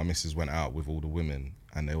my missus went out with all the women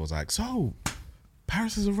and they was like, so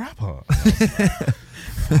Paris is a rapper.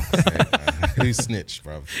 Who snitched,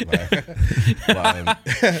 bruv?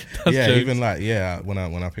 Even like,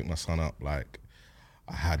 when I picked my son up, like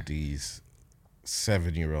I had these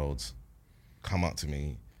 7-year-olds come up to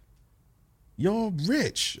me, you're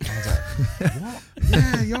rich. I was like, what?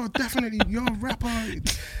 Yeah, you're a rapper.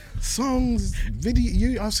 Songs,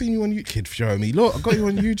 video, I've seen you on YouTube. Kid showing me, look, I got you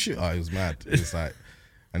on YouTube. Oh, it was mad. It's like,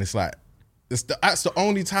 that's the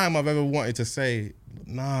only time I've ever wanted to say,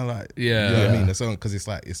 nah, like, you know what I mean? Because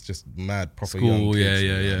it's just mad, proper school, young kids.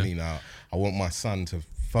 Yeah. I mean, I want my son to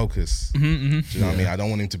focus. Do you know what I mean? I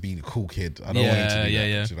don't want him to be the cool kid. I don't want him to be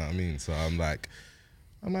that. Do you know what I mean? So I'm like,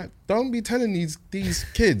 don't be telling these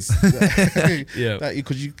kids that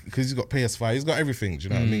because he's got PS5, he's got everything. Do you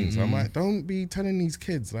know what I mean? So I'm like, don't be telling these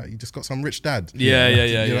kids like you just got some rich dad. You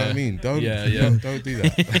know what I mean? Don't do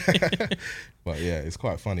that. But yeah, it's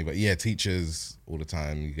quite funny. But yeah, teachers all the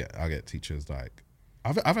time. I get teachers like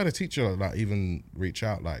I've had a teacher like even reach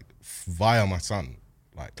out like via my son.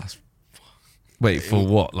 Like that's. Wait, for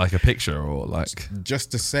what? Like a picture or like? Just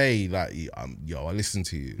to say like, yo, I listened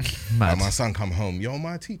to you. And my son come home, yo,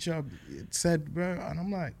 my teacher said, bro. And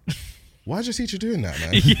I'm like, why's your teacher doing that,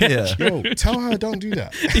 man? Yo, tell her don't do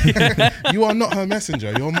that. You are not her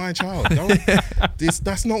messenger. You're my child.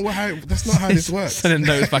 That's not how this works. Sending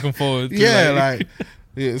notes back and forward.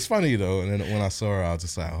 It's funny though. And then when I saw her, I was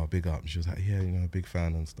just like, oh, big up. And she was like, yeah, big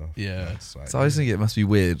fan and stuff. Yeah. Like, so I always think it must be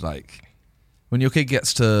weird, like when your kid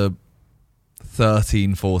gets to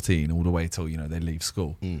 13, 14, all the way till they leave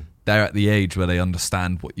school. They're at the age where they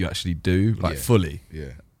understand what you actually do, like fully.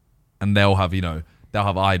 Yeah. And they'll have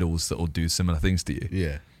idols that will do similar things to you.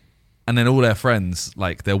 Yeah. And then all their friends,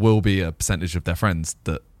 like there will be a percentage of their friends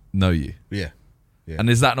that know you. Yeah. Yeah. And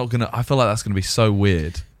is that not gonna? I feel like that's gonna be so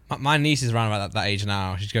weird. My niece is around about that age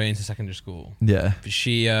now. She's going into secondary school. Yeah. But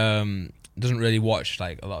she doesn't really watch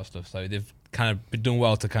like a lot of stuff, so they've kind of been doing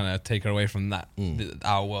well to kind of take her away from that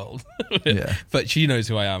our world. But she knows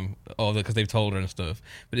who I am, because they've told her and stuff.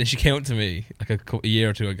 But then she came up to me like a year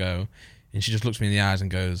or two ago, and she just looks me in the eyes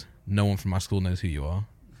and goes, "No one from my school knows who you are."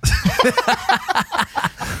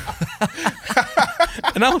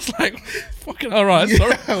 And I was like, "Fucking all right,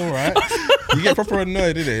 sorry." All right. You get proper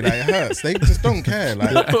annoyed, didn't it? Like it hurts. They just don't care.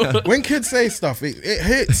 Like when kids say stuff, it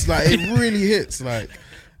hits. Like it really hits. Like.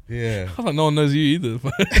 Yeah. I thought no one knows you either.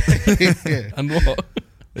 And what?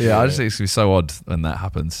 Yeah, I just think it's gonna be so odd when that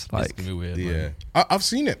happens. Like, it's gonna be weird. Yeah, I've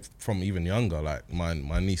seen it from even younger. Like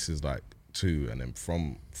my niece is like 2, and then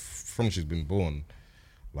from she's been born,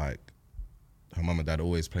 like her mum and dad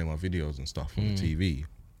always play my videos and stuff on the TV.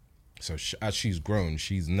 So as she's grown,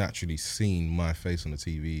 she's naturally seen my face on the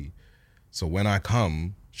TV. So when I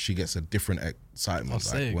come, she gets a different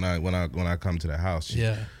excitement. Like when I come to the house,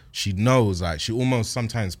 she knows, like she almost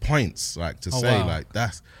sometimes points like to say like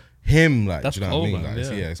that's him, like that's do you know what I mean? Man,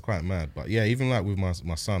 like, it's quite mad. But yeah, even like with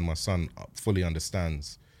my son fully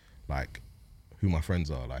understands like who my friends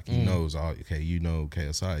are. Like he knows, okay,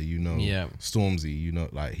 KSI,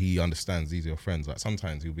 Stormzy, like he understands these are your friends. Like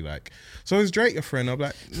sometimes he'll be like, so is Drake your friend? I'll be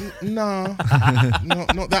like, no,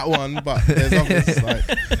 not that one, but there's others. Like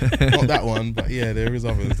not that one, but yeah, there is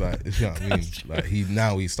others. Like you know what I mean? Like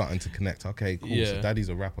he's starting to connect. Okay, cool. Yeah. So daddy's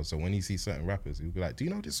a rapper. So when he sees certain rappers, he'll be like, do you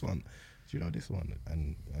know this one? Do you know this one?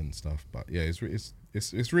 And stuff. But yeah,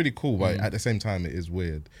 it's really cool, but at the same time it is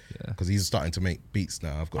weird because he's starting to make beats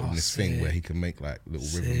now. I've got this thing where he can make like little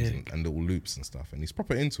rhythms and little loops and stuff, and he's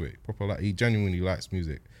proper into it. Like he genuinely likes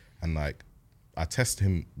music, and like I test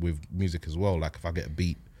him with music as well. Like if I get a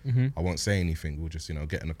beat, I won't say anything. We'll just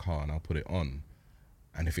get in the car and I'll put it on,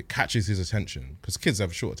 and if it catches his attention, because kids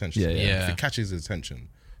have short attention span, if it catches his attention,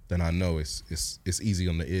 then I know it's easy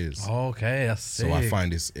on the ears. Oh, okay, that's sick. So I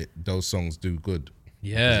find those songs do good.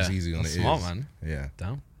 Yeah, it's easy on the ears. Smart, man. Yeah,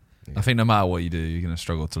 damn. Yeah. I think no matter what you do, you're gonna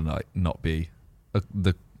struggle to like not be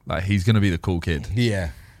he's gonna be the cool kid. Yeah.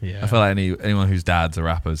 I feel like anyone whose dad's a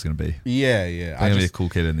rapper is gonna be. Yeah. They're gonna be a cool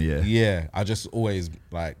kid in the year. Yeah, I just always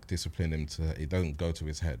like discipline him to it don't go to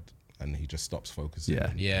his head, and he just stops focusing.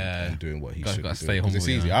 And doing what he should be doing. Because it's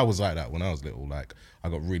easy. I was like that when I was little. Like I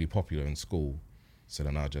got really popular in school. So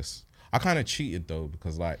then I kind of cheated though,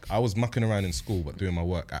 because like I was mucking around in school but doing my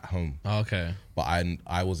work at home. Oh, okay. But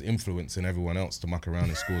I was influencing everyone else to muck around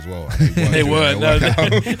in school as well. They weren't.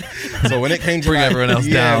 So when it came to bring everyone else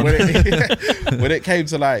down, when it came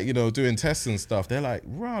to like, you know, doing tests and stuff, they're like,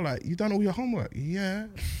 "Raw, like you done all your homework?" Yeah,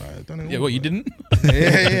 I done it. Yeah, what, you didn't?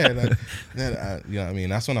 yeah. Like, you know what I mean?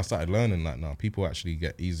 That's when I started learning like, no, people actually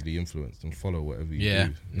get easily influenced and follow whatever you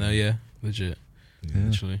do. No, yeah, legit. Yeah.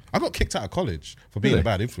 Literally. I got kicked out of college for being a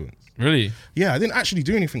bad influence. Really? Yeah, I didn't actually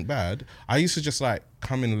do anything bad. I used to just like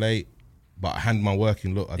come in late, but I hand my work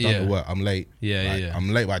in. Look, I've done the work. I'm late. Yeah. I'm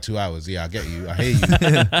late by 2 hours. Yeah, I get you. I hear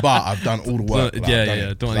you. But I've done all the work. Like,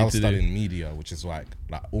 I was studying media, which is like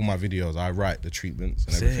all my videos. I write the treatments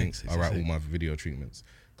and everything. I write all my video treatments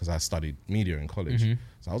because I studied media in college.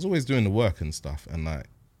 So I was always doing the work and stuff, and like,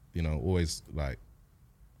 you know, always like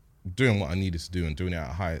doing what I needed to do and doing it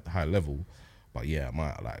at a high level. But yeah, I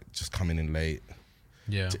might like just coming in late.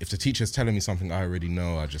 Yeah. If the teacher's telling me something I already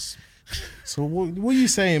know, I just, so what are you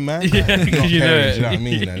saying, man? Yeah, like, you know it. Do you know what I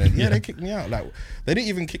mean? And then, they kicked me out. Like, they didn't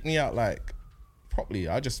even kick me out like properly.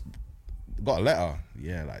 I just got a letter.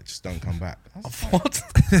 Yeah, like just don't come back. What?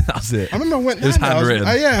 That's it. I remember I went down. It was handwritten.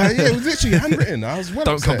 It was literally handwritten. I was well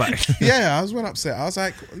don't upset. Come back. Yeah, I was well upset. I was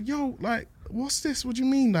like, yo, like, what's this? What do you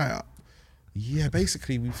mean? Like, yeah,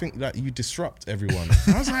 basically we think that you disrupt everyone.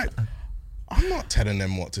 I was like, I'm not telling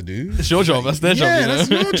them what to do. It's your job. That's their job. Yeah, that's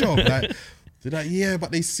your job. Like, they're like, yeah,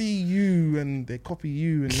 but they see you and they copy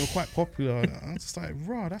you and you're quite popular. I'm just like,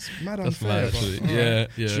 raw, that's mad unfair. That's mad, but, yeah.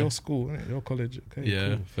 It's your school, isn't it? Your college. Okay, yeah,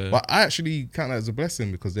 cool. Fair. But I actually count that as a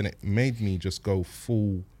blessing because then it made me just go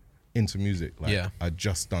full into music. Like, I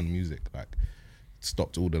just done music. Like,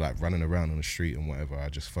 stopped all the like running around on the street and whatever. I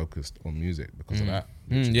just focused on music because of that.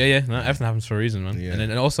 No, everything happens for a reason, man. Yeah.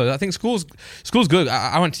 And also I think school's good.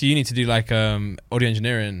 I went to uni to do like audio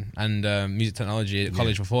engineering and music technology at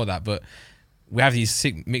college before that, but we have these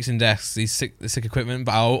sick mixing desks, these sick equipment,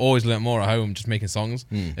 but I always learn more at home just making songs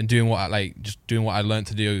and doing what I learned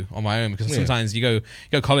to do on my own, because sometimes you go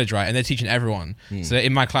to college, right, and they're teaching everyone. So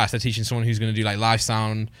in my class they're teaching someone who's going to do like live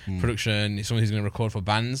sound production, someone who's going to record for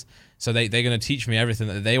bands. So they're going to teach me everything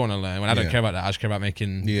that they want to learn. When I don't care about that, I just care about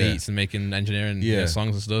making beats and making engineering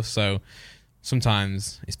songs and stuff. So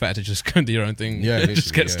sometimes it's better to just go and do your own thing. Yeah,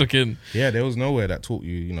 just get stuck in. Yeah, there was nowhere that taught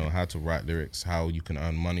you, you know, how to write lyrics, how you can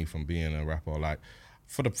earn money from being a rapper. Like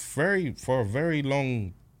for a very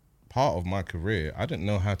long part of my career, I didn't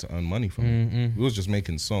know how to earn money from it. We was just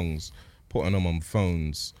making songs, putting them on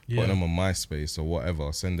phones, putting them on MySpace or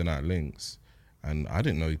whatever, sending out links, and I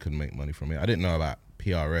didn't know you could make money from it. I didn't know about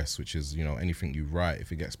PRS, which is, you know, anything you write,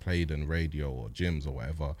 if it gets played on radio or gyms or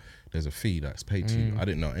whatever, there's a fee that's paid to you. I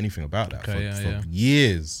didn't know anything about that for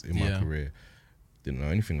years in my career. Didn't know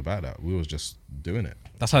anything about that. We was just doing it.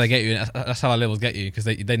 That's how they get you. That's how our labels get you, because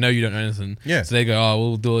they know you don't know anything. Yeah. So they go, oh,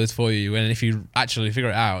 we'll do all this for you. And if you actually figure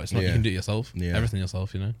it out, it's not you can do it yourself. Yeah. Everything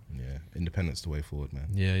yourself, you know. Yeah. Independence the way forward, man.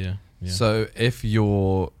 Yeah. So if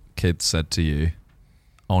your kid said to you,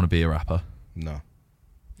 I want to be a rapper. No.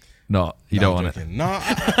 No, you don't want it. No,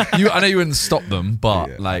 I know you wouldn't stop them,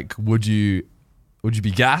 but like, would you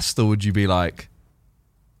be gassed, or would you be like,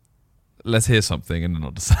 let's hear something and then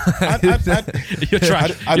not decide? You're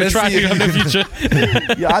tracking on the future.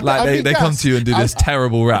 Like they come to you and do this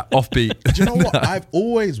terrible rap offbeat. Do you know what? I've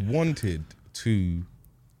always wanted to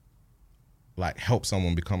like help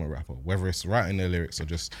someone become a rapper, whether it's writing their lyrics or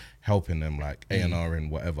just helping them, like A&R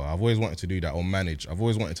and whatever. I've always wanted to do that, or manage. I've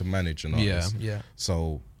always wanted to manage an artist. Yeah.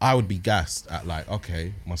 So I would be gassed at like,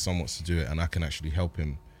 okay, my son wants to do it and I can actually help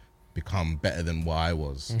him become better than what I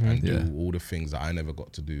was and do all the things that I never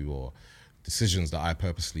got to do, or decisions that I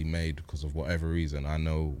purposely made because of whatever reason. I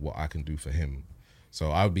know what I can do for him.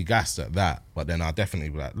 So I would be gassed at that, but then I'll definitely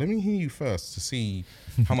be like, let me hear you first to see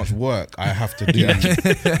how much work I have to do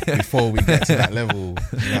before we get to that level.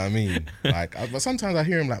 You know what I mean? Like, but sometimes I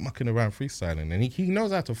hear him like mucking around freestyling, and he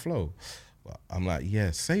knows how to flow. But I'm like,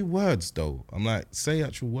 yeah, say words though. I'm like, say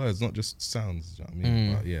actual words, not just sounds. You know what I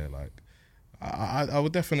mean? But yeah, like, I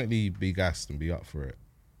would definitely be gassed and be up for it,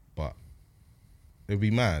 but it'd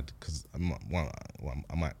be mad because I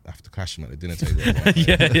might have to clash him at the dinner table.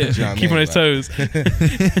 Yeah. Do you know what I Keep mean? on his toes. You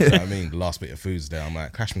know what I mean? The last bit of food's there. I'm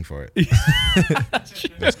like, clash me for it.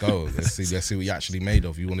 Let's go. Let's see what you're actually made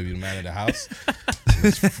of. You want to be the man of the house?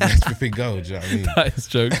 Let's flipping go. Do you know what I mean? That is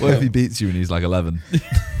joke. What if he beats you and he's like 11?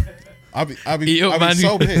 I'll be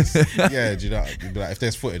so pissed. Yeah, do you know? Be like, if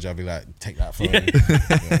there's footage, I'll be like, take that phone. You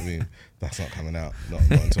know what I mean? That's not coming out. Not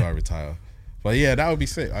until I retire. But yeah, that would be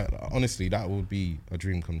sick. Honestly, that would be a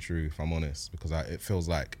dream come true, if I'm honest, because it feels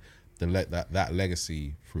like that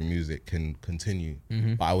legacy through music can continue.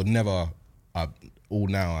 But I would never I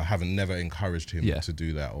haven't never encouraged him to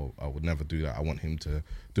do that, or I would never do that. I want him to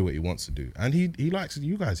do what he wants to do, and he likes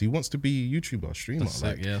you guys. He wants to be a YouTuber, streamer.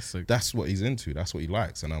 That's what he's into. That's what he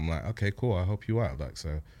likes, and I'm like, okay, cool. I'll help you out. Like,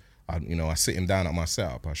 so, I sit him down at my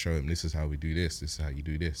setup. I show him, this is how we do this. This is how you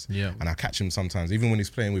do this. Yeah. And I catch him sometimes, even when he's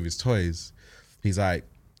playing with his toys. He's like,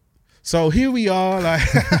 so here we are, like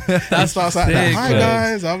he starts like that. Hi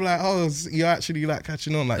guys. I'm like, oh, you're actually like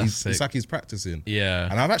catching on, like it's like he's practicing. Yeah.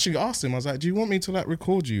 And I've actually asked him, I was like, do you want me to like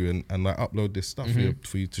record you and like upload this stuff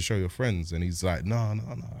for you to show your friends? And he's like, no,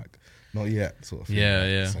 like not yet, sort of thing.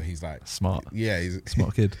 Yeah. So he's like smart. Yeah, he's a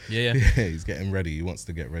smart kid. Yeah, he's getting ready. He wants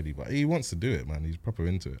to get ready, but he wants to do it, man. He's proper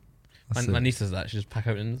into it. My niece does that. She just pack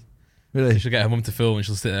openings. Really? She'll get her mum to film and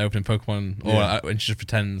she'll sit there opening Pokemon, or and she just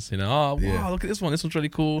pretends, oh wow, look at this one. This one's really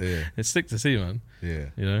cool. Yeah. It's sick to see, man.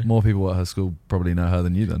 Yeah. More people at her school probably know her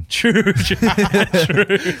than you then. True. A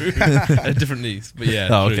different niece, but yeah.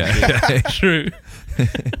 Oh, okay. True.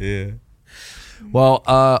 Yeah. Well,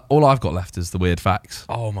 all I've got left is the weird facts.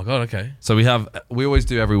 Oh my god. Okay. So we always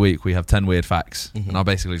do every week. We have 10 weird facts, and I'll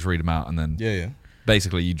basically just read them out, and then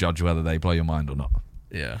basically you judge whether they blow your mind or not.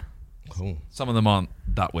 Yeah. Cool. Some of them aren't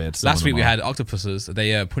that weird. Last week we had octopuses.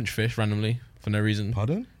 They punch fish randomly for no reason.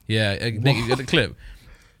 Pardon? Yeah, Nick, you got the clip.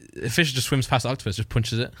 A fish just swims past the octopus, just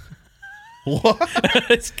punches it. What?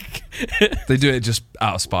 They do it just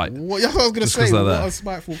out of spite. What? That's what I was going to say. What a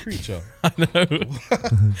spiteful creature. I know.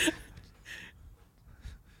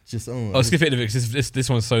 Just skip it because this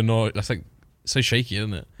one's so that's like so shaky,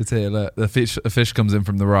 isn't it? It's here. Look, a fish comes in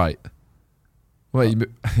from the right. Wait,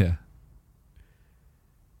 yeah.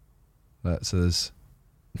 So there's.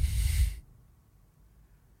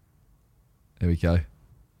 Here we go.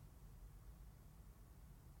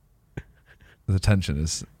 The tension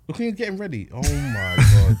is. Look at you getting ready. Oh my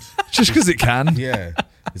god! Just because it can. Yeah.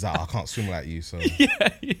 He's like, I can't swim like you, so. Yeah.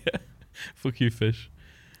 Fuck you, fish.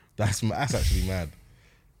 That's actually mad.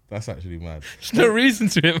 That's actually mad. There's no reason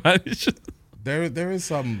to it, man. It's just... There is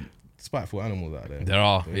some spiteful animals out there. There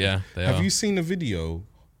are. Have you seen a video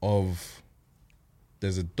of?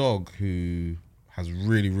 There's a dog who has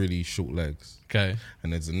really, really short legs. Okay.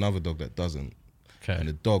 And there's another dog that doesn't. Okay. And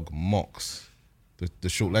the dog mocks the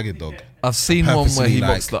short-legged dog. I've seen one where he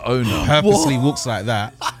mocks the owner. Purposely walks like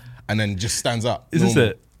that and then just stands up. Is this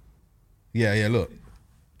it? Yeah, look.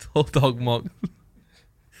 Dog mock.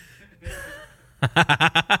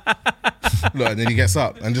 Look, and then he gets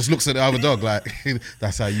up and just looks at the other dog like,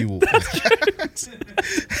 that's how you walk.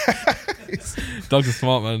 Dogs are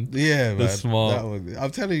smart, man. Yeah, man. They're smart.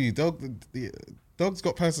 I'm telling you, dogs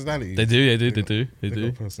got personalities. They do, They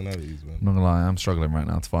do. Got personalities, man. I'm not gonna lie, I'm struggling right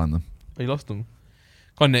now to find them. Oh, you lost them?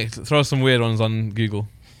 Go on, Nick, throw some weird ones on Google.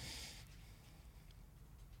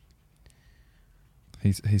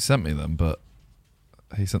 He sent me them, but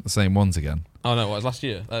he sent the same ones again. Oh no, what was last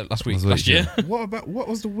year? Last week? Last year? What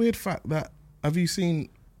was the weird fact that, have you seen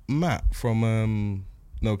Matt from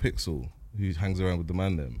No Pixel, who hangs around with the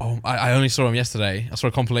man them? Oh, I only saw him yesterday. I saw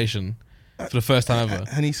a compilation for the first time ever.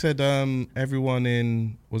 And he said everyone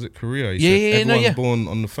in, was it Korea? He said everyone's born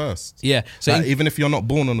on the 1st. Yeah. So even if you're not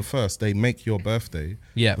born on the 1st, they make your birthday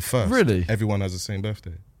the 1st. Really? Everyone has the same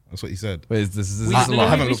birthday. That's what he said. Wait, is I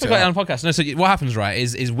haven't looked at it on the podcast. No, so what happens, right,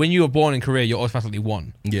 is when you were born in Korea, you're automatically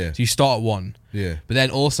 1. Yeah. So you start at 1. Yeah. But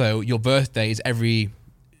then also, your birthday is every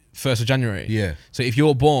 1st of January. Yeah. So if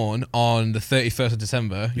you're born on the 31st of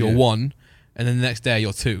December, you're 1, and then the next day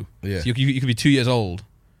you're 2. Yeah. So you could be 2 years old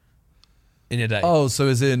in your day. Oh, so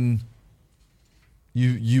as in,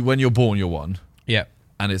 you when you're born, you're 1. Yeah.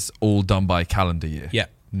 And it's all done by calendar year. Yeah.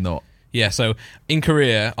 Not. Yeah, so in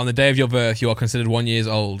Korea, on the day of your birth, you are considered 1 year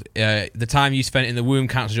old. The time you spent in the womb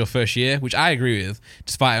counts as your first year, which I agree with,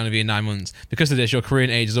 despite it only being 9 months. Because of this, your Korean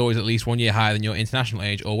age is always at least 1 year higher than your international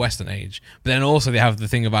age or Western age. But then also they have the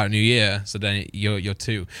thing about New Year, so then you're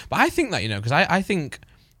 2. But I think that, because I think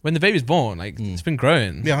when the baby's born, like it's been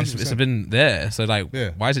growing. Yeah, it's been there. So like,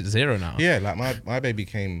 why is it 0 now? Yeah, like my baby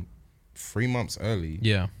came 3 months early.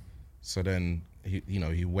 Yeah. So then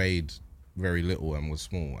he weighed very little and was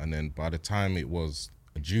small, and then by the time it was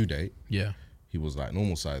a due date, he was like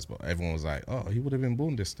normal size, but everyone was like, oh, he would have been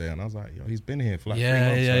born this day, and I was like, yo, he's been here for like 3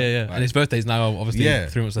 months. Yeah. Like, and his birthday's now obviously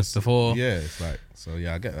 3 months before. Yeah, it's like, so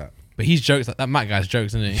yeah, I get that. But he's jokes, that Matt guy's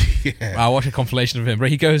jokes, isn't he? Yeah. I watched a compilation of him, but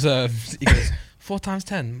he goes 4 times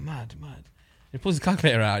 10, mad. He pulls his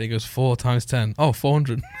calculator out. He goes 4 times 10. Oh,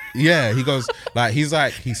 400. Yeah, he goes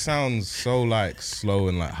he sounds so like slow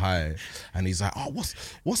and like high, and he's like, oh,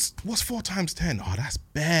 what's 4 times 10? Oh, that's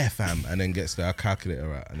bare, fam. And then gets the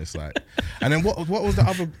calculator out, and it's like, and then what was the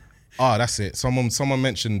other? Oh, that's it. Someone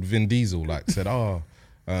mentioned Vin Diesel, like said,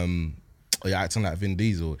 You're acting like Vin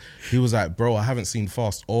Diesel. He was like, bro, I haven't seen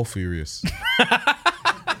Fast or Furious.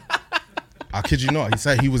 I kid you not. He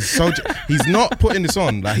said he was he's not putting this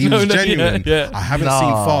on. Like, he was genuine. Yeah. I haven't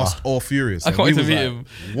seen Fast or Furious. I can't wait to meet him.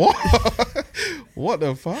 What? What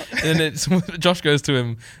the fuck? And then Josh goes to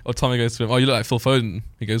him, or Tommy goes to him, oh, you look like Phil Foden.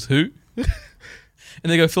 He goes, who? And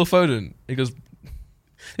they go, Phil Foden. He goes,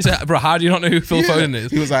 he said, bro, how do you not know who Phil Foden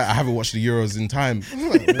is? He was like, I haven't watched the Euros in time.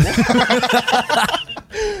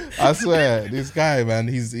 I swear, this guy, man,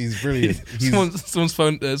 he's brilliant.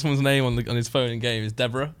 Someone's name on his phone in game is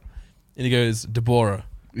Deborah. And he goes, Deborah.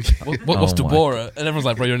 What's Deborah? And everyone's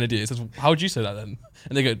like, bro, you're an idiot. He says, how would you say that then?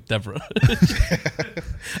 And they go, Deborah.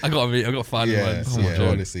 I got to find him.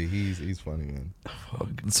 Honestly, he's funny, man.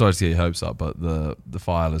 Sorry to get your hopes up, but the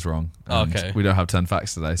file is wrong. Okay. We don't have 10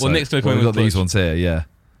 facts today. So Nick's going to come in we've with got these ones here, yeah.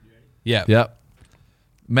 Yeah. Yep.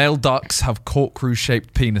 Male ducks have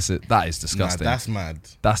corkscrew-shaped penises. That is disgusting. Nah, that's mad.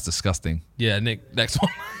 That's disgusting. Yeah, Nick, next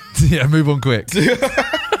one. Yeah, move on quick.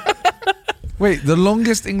 Wait, the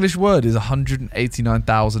longest English word is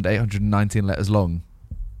 189,819 letters long.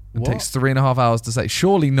 It takes 3.5 hours to say.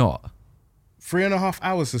 Surely not. 3.5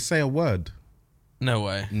 hours to say a word? No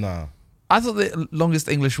way. No. I thought the longest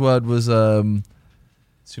English word was...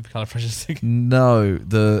 Supercalifragistic. No,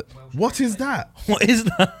 What is that? What is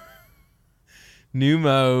that?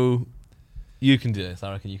 Pneumo. You can do this.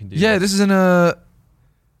 I reckon you can do this. Yeah, this is in a...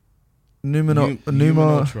 Human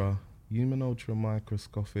ultra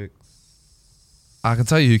microscopic... I can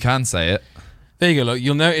tell you who can say it. There you go, look.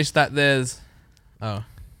 You'll notice that there's... Oh.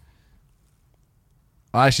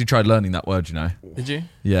 I actually tried learning that word, you know. Did you?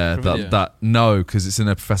 Yeah, no, because it's in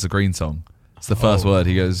a Professor Green song. It's the first word.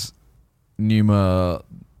 He goes, Numenon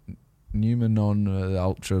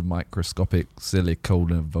ultra microscopic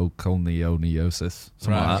siliconvolcaniosis.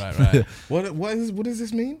 Right. What does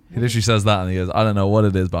this mean? He literally says that and he goes, I don't know what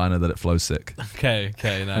it is, but I know that it flows sick. Okay.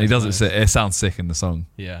 No, and he does it sick. It sounds sick in the song.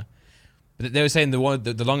 Yeah. But they were saying the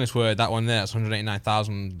longest word, that one there, it's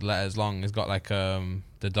 189,000 letters long. It's got like the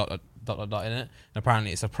dot in it. And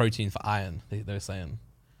apparently it's a protein for iron, they were saying.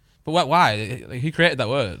 But why? Like, who created that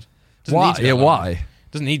word? Why? Yeah, why? It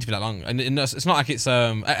doesn't need to be that long. And it's not like it's...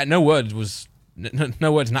 no word's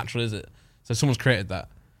natural, is it? So someone's created that.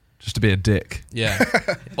 Just to be a dick. Yeah.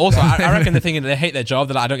 Also, I reckon they're thinking they hate their job.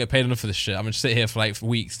 They're like, I don't get paid enough for this shit. I'm going to sit here for like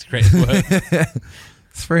weeks to create this word.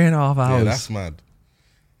 3.5 hours. Yeah, that's mad.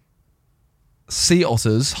 Sea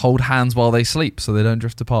otters hold hands while they sleep so they don't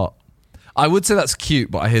drift apart. I would say that's cute,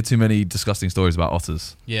 but I hear too many disgusting stories about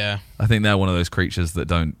otters. Yeah. I think they're one of those creatures that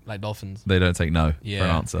don't... Like dolphins. They don't take no for an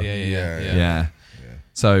answer. Yeah.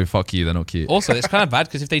 So, fuck you, they're not cute. Also, it's kind of bad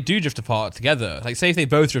because if they do drift apart together, like say if they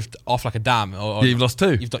both drift off like a dam... or you've lost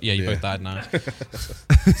two. You both died now.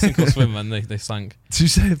 Sink or swim, man. They sank. Did you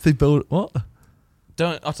say if they build... What?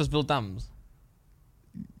 Don't otters build dams?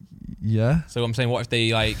 Yeah. So I'm saying, what if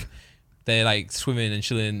they're like swimming and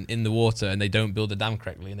chilling in the water and they don't build the dam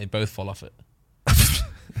correctly and they both fall off it?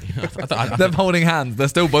 Them holding hands, they're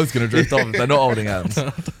still both going to drift off if they're not holding hands.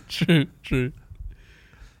 True.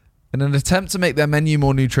 In an attempt to make their menu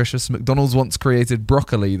more nutritious, McDonald's once created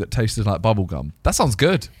broccoli that tasted like bubblegum. That sounds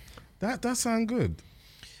good. That sounds good.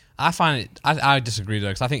 I find it... I disagree though,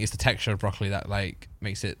 because I think it's the texture of broccoli that like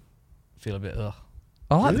makes it feel a bit ugh.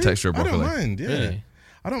 I like the texture of broccoli. I don't mind, yeah. Really?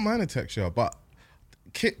 I don't mind the texture, but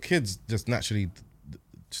kids just naturally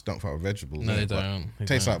just don't fuck with vegetables. No, they don't.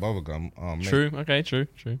 Tastes like bubblegum. Oh, true. Okay, true.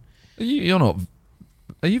 You're not...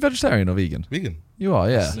 Are you vegetarian or vegan? Vegan. You are,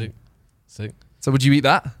 yeah. Sick. So would you eat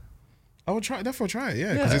that? I would definitely try it,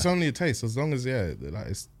 yeah, because it's only a taste. As long as, like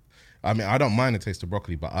it's... I mean, I don't mind the taste of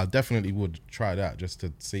broccoli, but I definitely would try that just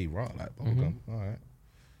to see, right, like bubblegum. All right.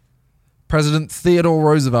 President Theodore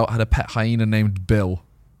Roosevelt had a pet hyena named Bill.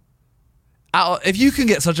 If you can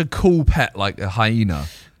get such a cool pet like a hyena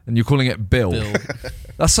and you're calling it Bill.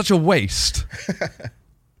 That's such a waste.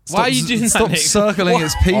 Why are you doing that, Stop circling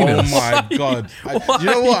its penis. Oh my God. You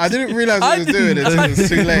know what? I didn't realise I was doing it until it was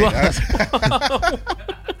too late.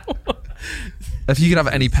 If you could have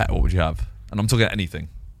any pet, what would you have? And I'm talking anything.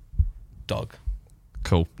 Dog.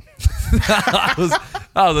 Cool. that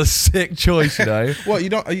was a sick choice, you know. What, you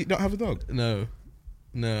don't have a dog? No.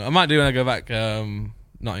 I might do when I go back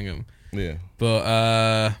Nottingham. Yeah.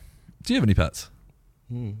 But do you have any pets?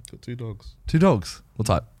 Got 2 dogs. 2 dogs? What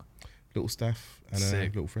type? Little Staff and a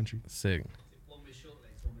little Frenchie. Sick.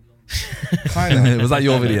 Was that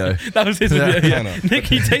your video? That was his video. Yeah.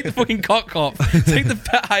 Nicky, take the fucking cock off. Take the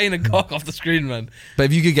pet hyena cock off the screen, man. But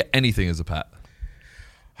if you could get anything as a pet,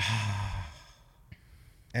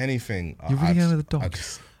 anything. You're really going with a dog.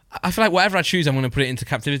 I feel like whatever I choose, I'm going to put it into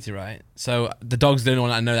captivity, right? So the dog's the only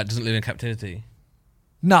one I know that doesn't live in captivity.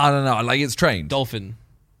 No. Like it's trained. Dolphin.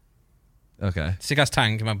 Okay. Sick ass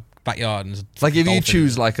tank in my backyard. And like if you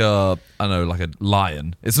choose like a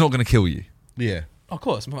lion, it's not going to kill you. Yeah. Oh, of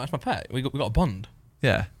course, that's my pet. We got a bond.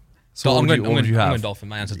 Yeah. So I'm what would you have? I'm going dolphin.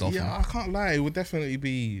 My answer's dolphin. Yeah, I can't lie. It would definitely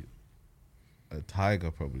be a tiger,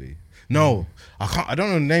 probably. No, I don't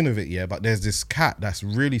know the name of it yet, but there's this cat that's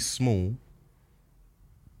really small,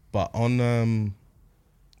 but on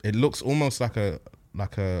it looks almost like a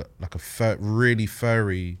really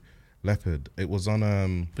furry leopard. It was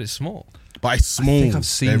on but it's small. But it's small. I think I've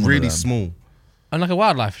seen. They're really small. On like a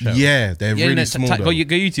wildlife show. Yeah, they're really small. Go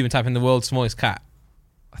YouTube and type in the world's smallest cat.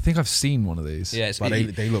 I think I've seen one of these. Yeah, but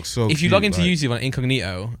they look so. If you cute, log into YouTube on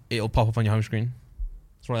incognito, it'll pop up on your home screen.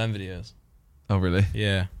 It's one of them videos. Oh really?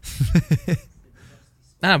 Yeah.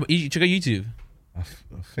 But you should go YouTube. I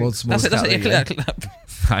think That's it. Yeah, click that.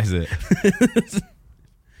 That is it.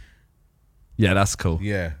 Yeah, that's cool.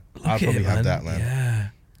 Yeah, I'd probably have that, man. Yeah.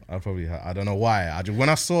 I'd probably have. I don't know why. When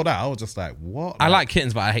I saw that, I was just like, "What?" I like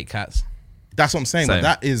kittens, but I hate cats. That's what I'm saying. But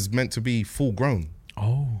that is meant to be full grown.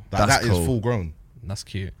 Oh, that cool. Is full grown. That's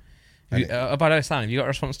cute. About Alexander, have you got a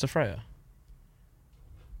response to Freya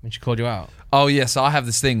when she called you out? Oh yeah, so I have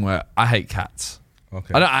this thing where I hate cats.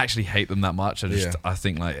 Okay. I don't actually hate them that much. I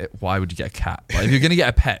think like, why would you get a cat? Like, if you're gonna get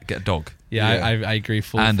a pet, get a dog. Yeah. I agree.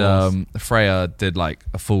 And Freya did like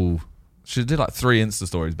she did like 3 Insta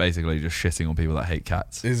stories basically just shitting on people that hate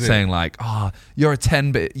cats. Saying like, you're a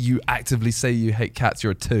 10 but you actively say you hate cats,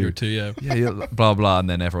 you're a 2. You're a 2, yeah. Yeah, blah blah, and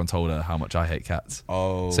then everyone told her how much I hate cats.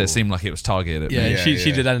 Oh. So it seemed like it was targeted at me. Yeah,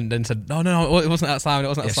 she did that and then said, no, it wasn't that Simon,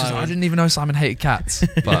 I didn't even know Simon hated cats.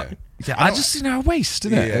 But I just a waste,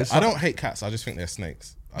 isn't it? I don't hate cats, I just think they're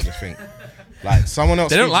snakes. I just think like someone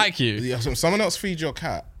else they don't like you. Yeah, someone else feeds your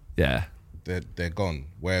cat. Yeah. They're gone.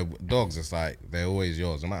 Where dogs, it's like they're always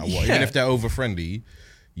yours, no matter what. Even if they're over friendly,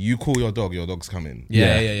 you call your dog's coming.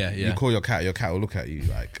 Yeah. You call your cat will look at you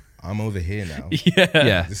like, I'm over here now.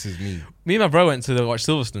 Yeah. This is me. Me and my bro went to watch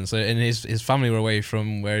Silverstone, so and his family were away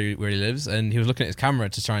from where he lives, and he was looking at his camera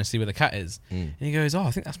to try and see where the cat is. And he goes, I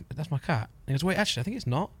think that's my cat. And he goes, wait, actually, I think it's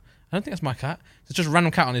not. I don't think that's my cat. It's just a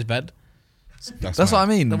random cat on his bed. That's what I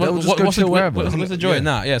mean. What's the joy in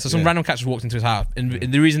that? Yeah, so some random cat just walked into his house. And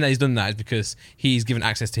the reason that he's done that is because he's given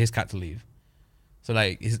access to his cat to leave. So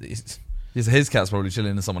like, his cat's probably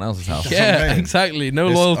chilling in someone else's house. Yeah, exactly.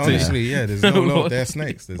 There's loyalty. Honestly, there's no love. They're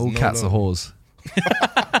snakes. All cats are whores.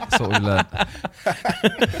 That's what we learned.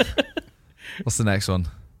 What's the next one?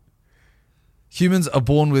 Humans are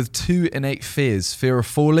born with 2 innate fears: fear of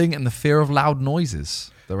falling and the fear of loud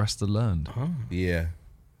noises. The rest are learned. Oh. Yeah.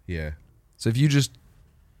 So if you just,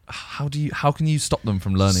 how can you stop them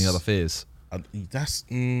from learning other fears? I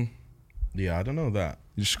don't know that.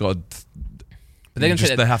 You just got to,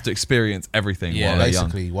 they have to experience everything while they're young.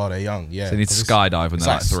 While they're young, yeah. So they need to skydive when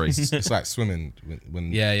they're like 3. It's like swimming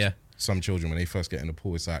when some children, when they first get in the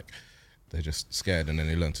pool, it's like they're just scared and then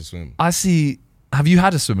they learn to swim. I see. Have you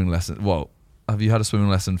had a swimming lesson? Well, have you had a swimming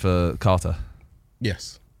lesson for Carter?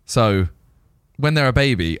 Yes. So when they're a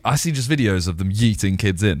baby, I see just videos of them yeeting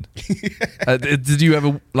kids in. Did you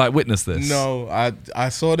ever like witness this? No, I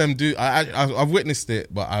saw them do. I've witnessed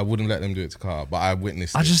it, but I wouldn't let them do it to Carl. But I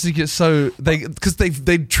witnessed. I just think it's so because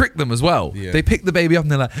they trick them as well. Yeah. They pick the baby up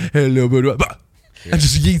and they're like, "Hello, and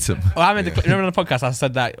just yeet them. Well, remember on the podcast I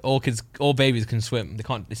said that all babies can swim. They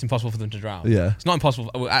can't. It's impossible for them to drown. Yeah, it's not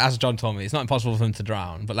impossible. As John told me, it's not impossible for them to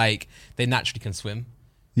drown, but like they naturally can swim.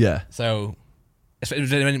 Yeah. So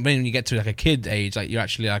when you get to like a kid age, like you're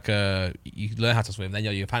actually like you learn how to swim, then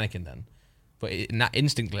you're panicking then. But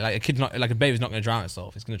instinctively, like a kid's not like a baby's not going to drown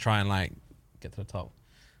itself. It's going to try and like get to the top.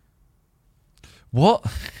 What?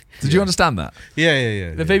 Did you understand that?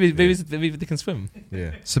 Yeah. The babies, they can swim.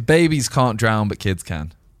 Yeah. So babies can't drown, but kids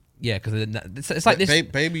can. Yeah, because it's like this.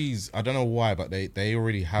 Babies, I don't know why, but they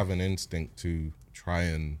already have an instinct to try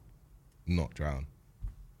and not drown.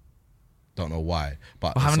 Don't know why,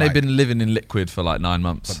 but haven't they been living in liquid for like 9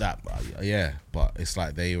 months? But but it's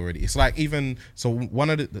like it's like even so. One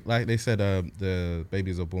of the, like they said, the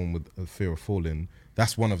babies are born with a fear of falling.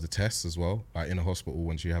 That's one of the tests as well. Like in a hospital,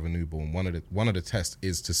 once you have a newborn, one of the tests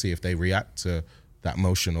is to see if they react to that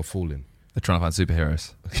motion of falling. They're trying to find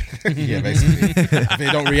superheroes. Yeah, basically. If they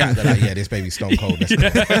don't react, they're like, this baby's stone cold. Take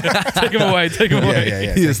him away.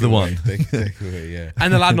 Yeah. He is the one. Take away, yeah.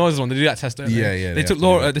 And the loud noises one, they do that test, don't they? Yeah. They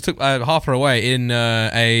took Harper away in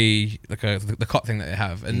the cot thing that they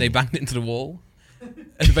have, and they banged it into the wall.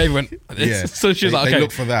 And the baby went. Yeah. So she was like, okay. They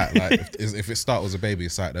look for that. Like if it starts as a baby,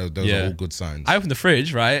 it's like those are all good signs. I opened the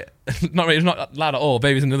fridge, right? It's not loud at all.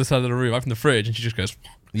 Baby's on the other side of the room. I opened the fridge, and she just goes.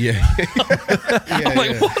 Yeah. I'm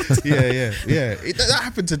like, what? Yeah. That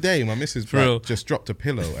happened today. My missus just dropped a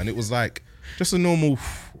pillow, and it was like just a normal.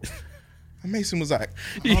 And Mason was like,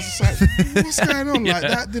 I was just like, what's going on? Like,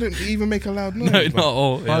 that didn't even make a loud noise. No, not at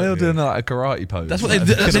all. Why are they all doing like a karate pose? That's what they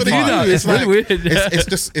do. It's like, really weird.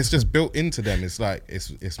 It's just built into them. It's like,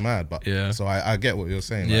 it's mad. But so I get what you're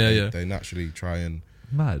saying. Like, they naturally try and.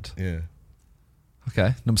 Mad. Yeah.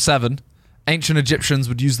 Okay. Number 7. Ancient Egyptians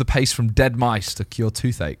would use the paste from dead mice to cure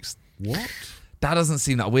toothaches. What? That doesn't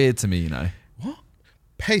seem that weird to me, you know. What?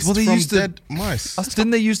 Paste from dead mice? Didn't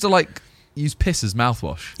they used to like use piss as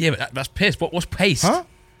mouthwash? Yeah, but that's piss. What's paste? Huh?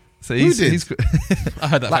 So Who did? I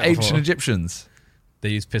heard that like ancient Egyptians. They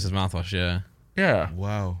use piss as mouthwash, yeah. Yeah.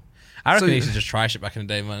 Wow. I reckon they used to just try shit back in the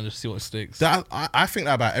day, man, and just see what sticks. I think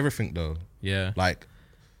that about everything, though. Yeah. Like,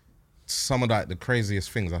 some of like the craziest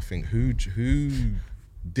things, I think. Who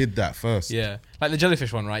did that first? Yeah. Like the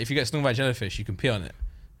jellyfish one, right? If you get stung by a jellyfish, you can pee on it.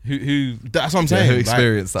 Who That's what I'm saying. Who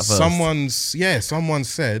experienced that first? Someone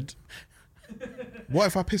said, what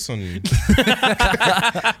if I piss on you?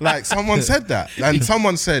 Like, someone said that. And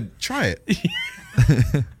someone said, try it.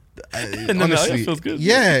 Honestly, feels good.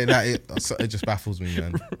 Yeah, it just baffles me,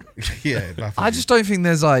 man. Yeah, it baffles me. I just don't think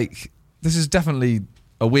there's like, this is definitely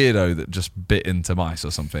a weirdo that just bit into mice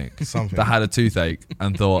or something. That had a toothache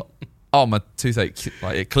and thought, oh, my toothache,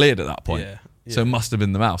 like it cleared at that point. Yeah. So it must have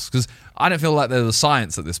been the mouse. Because I don't feel like there's a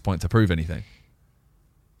science at this point to prove anything.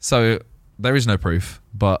 So there is no proof,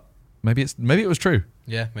 but maybe it was true.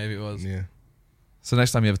 Yeah, maybe it was. Yeah. So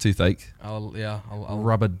next time you have a toothache, I'll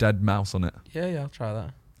rub a dead mouse on it. Yeah, I'll try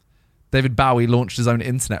that. David Bowie launched his own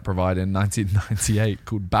internet provider in 1998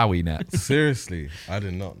 called BowieNet. Seriously, I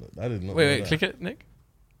did not. Wait, know that. Click it, Nick.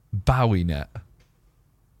 BowieNet.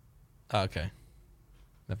 Oh, okay.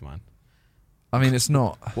 Never mind. I mean, it's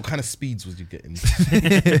not. What kind of speeds was you getting?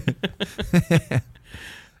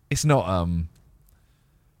 It's not.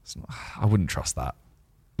 I wouldn't trust that.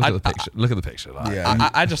 Look at the picture. Look at the picture. Like. Yeah.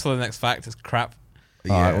 I just saw the next fact. It's crap.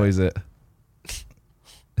 Yeah. All right, what is it?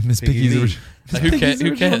 Miss Piggy's original. Like, who cares?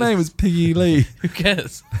 Her name was Piggy Lee. Who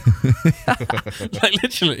cares? Like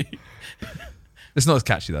literally. It's not as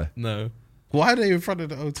catchy though. No. Why are they in front of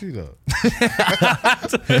the O2 though?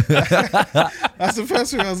 That's the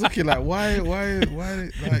first thing I was looking like. Why? Like,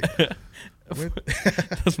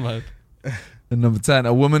 that's mad. And number 10,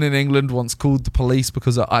 a woman in England once called the police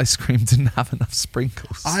because her ice cream didn't have enough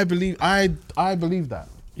sprinkles. I believe that.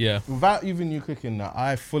 Yeah. Without even you clicking that,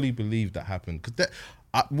 I fully believe that happened. Because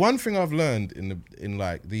one thing I've learned in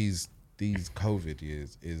like these COVID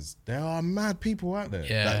years is there are mad people out there.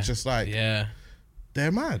 Yeah. That just like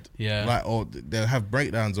they're mad. Yeah. Like, or they'll have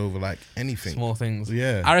breakdowns over like anything. Small things.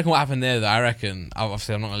 Yeah. I reckon what happened there,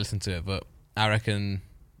 obviously I'm not going to listen to it, but I reckon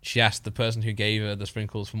she asked the person who gave her the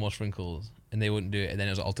sprinkles for more sprinkles and they wouldn't do it, and then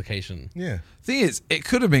it was an altercation. Yeah. Thing is, it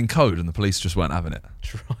could have been code and the police just weren't having it.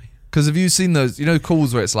 Try. Because have you seen those,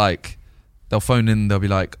 calls where it's like, they'll phone in, they'll be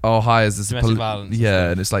like, oh, hi, is this domestic violence?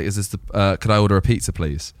 Yeah, and it's like, is this could I order a pizza,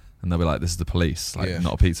 please? And they'll be like, this is the police,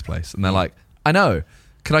 not a pizza place. And they're like, I know.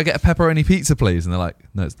 Could I get a pepperoni pizza, please? And they're like,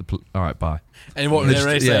 no, it's all right, bye. And what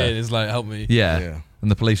they're saying is like, help me. Yeah.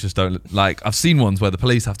 And the police just don't, like, I've seen ones where the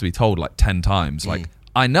police have to be told like 10 times, like,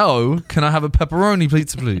 I know, can I have a pepperoni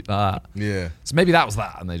pizza, please? Yeah. So maybe that was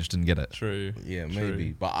that, and they just didn't get it. True. Yeah,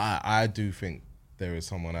 maybe. But I do think there is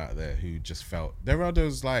someone out there who just felt, there are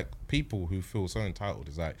those like people who feel so entitled.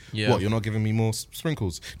 It's like, what, you're not giving me more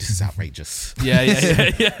sprinkles? This is outrageous.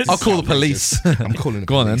 Yeah. I'll call the police. I'm calling the police.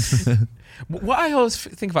 Go on then. What I always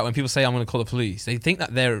think about when people say I'm going to call the police, they think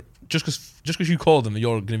that they're just because you call them,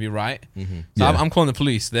 you're going to be right. Mm-hmm. So I'm calling the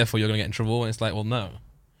police, therefore you're going to get in trouble. And it's like, well, no.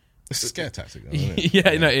 It's a scare tactic, though, isn't it?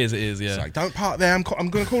 Yeah, no, it is. Yeah. It's like, don't park there. I'm going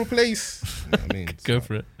to call the police. You know what I mean? Go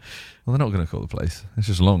for it. Well, they're not going to call the police. It's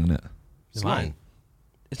just long, isn't it? It's long.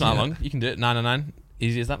 It's not long. You can do it 999.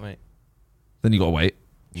 Easy as that, mate. Then you got to wait.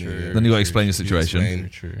 True. Then you got to explain your situation.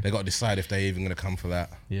 True. They got to decide if they're even going to come for that.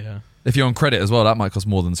 Yeah. If you're on credit as well, that might cost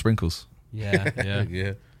more than sprinkles.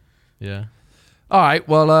 Yeah. All right.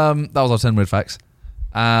 Well, that was our 10 weird facts.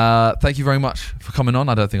 Thank you very much for coming on.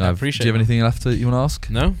 I don't think I appreciate. Do you have anything left that you want to ask?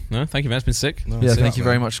 No. Thank you, man. It's been sick. No, thank you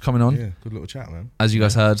very much for coming on. Yeah, good little chat, man. As you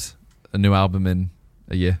guys heard, a new album in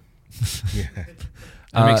a year. Yeah.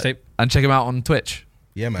 Mixtape. And check him out on Twitch.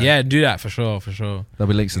 Yeah, man. Yeah, do that for sure. There'll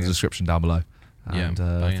be links in the description down below. And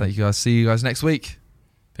thank you guys. See you guys next week.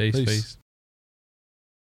 Peace.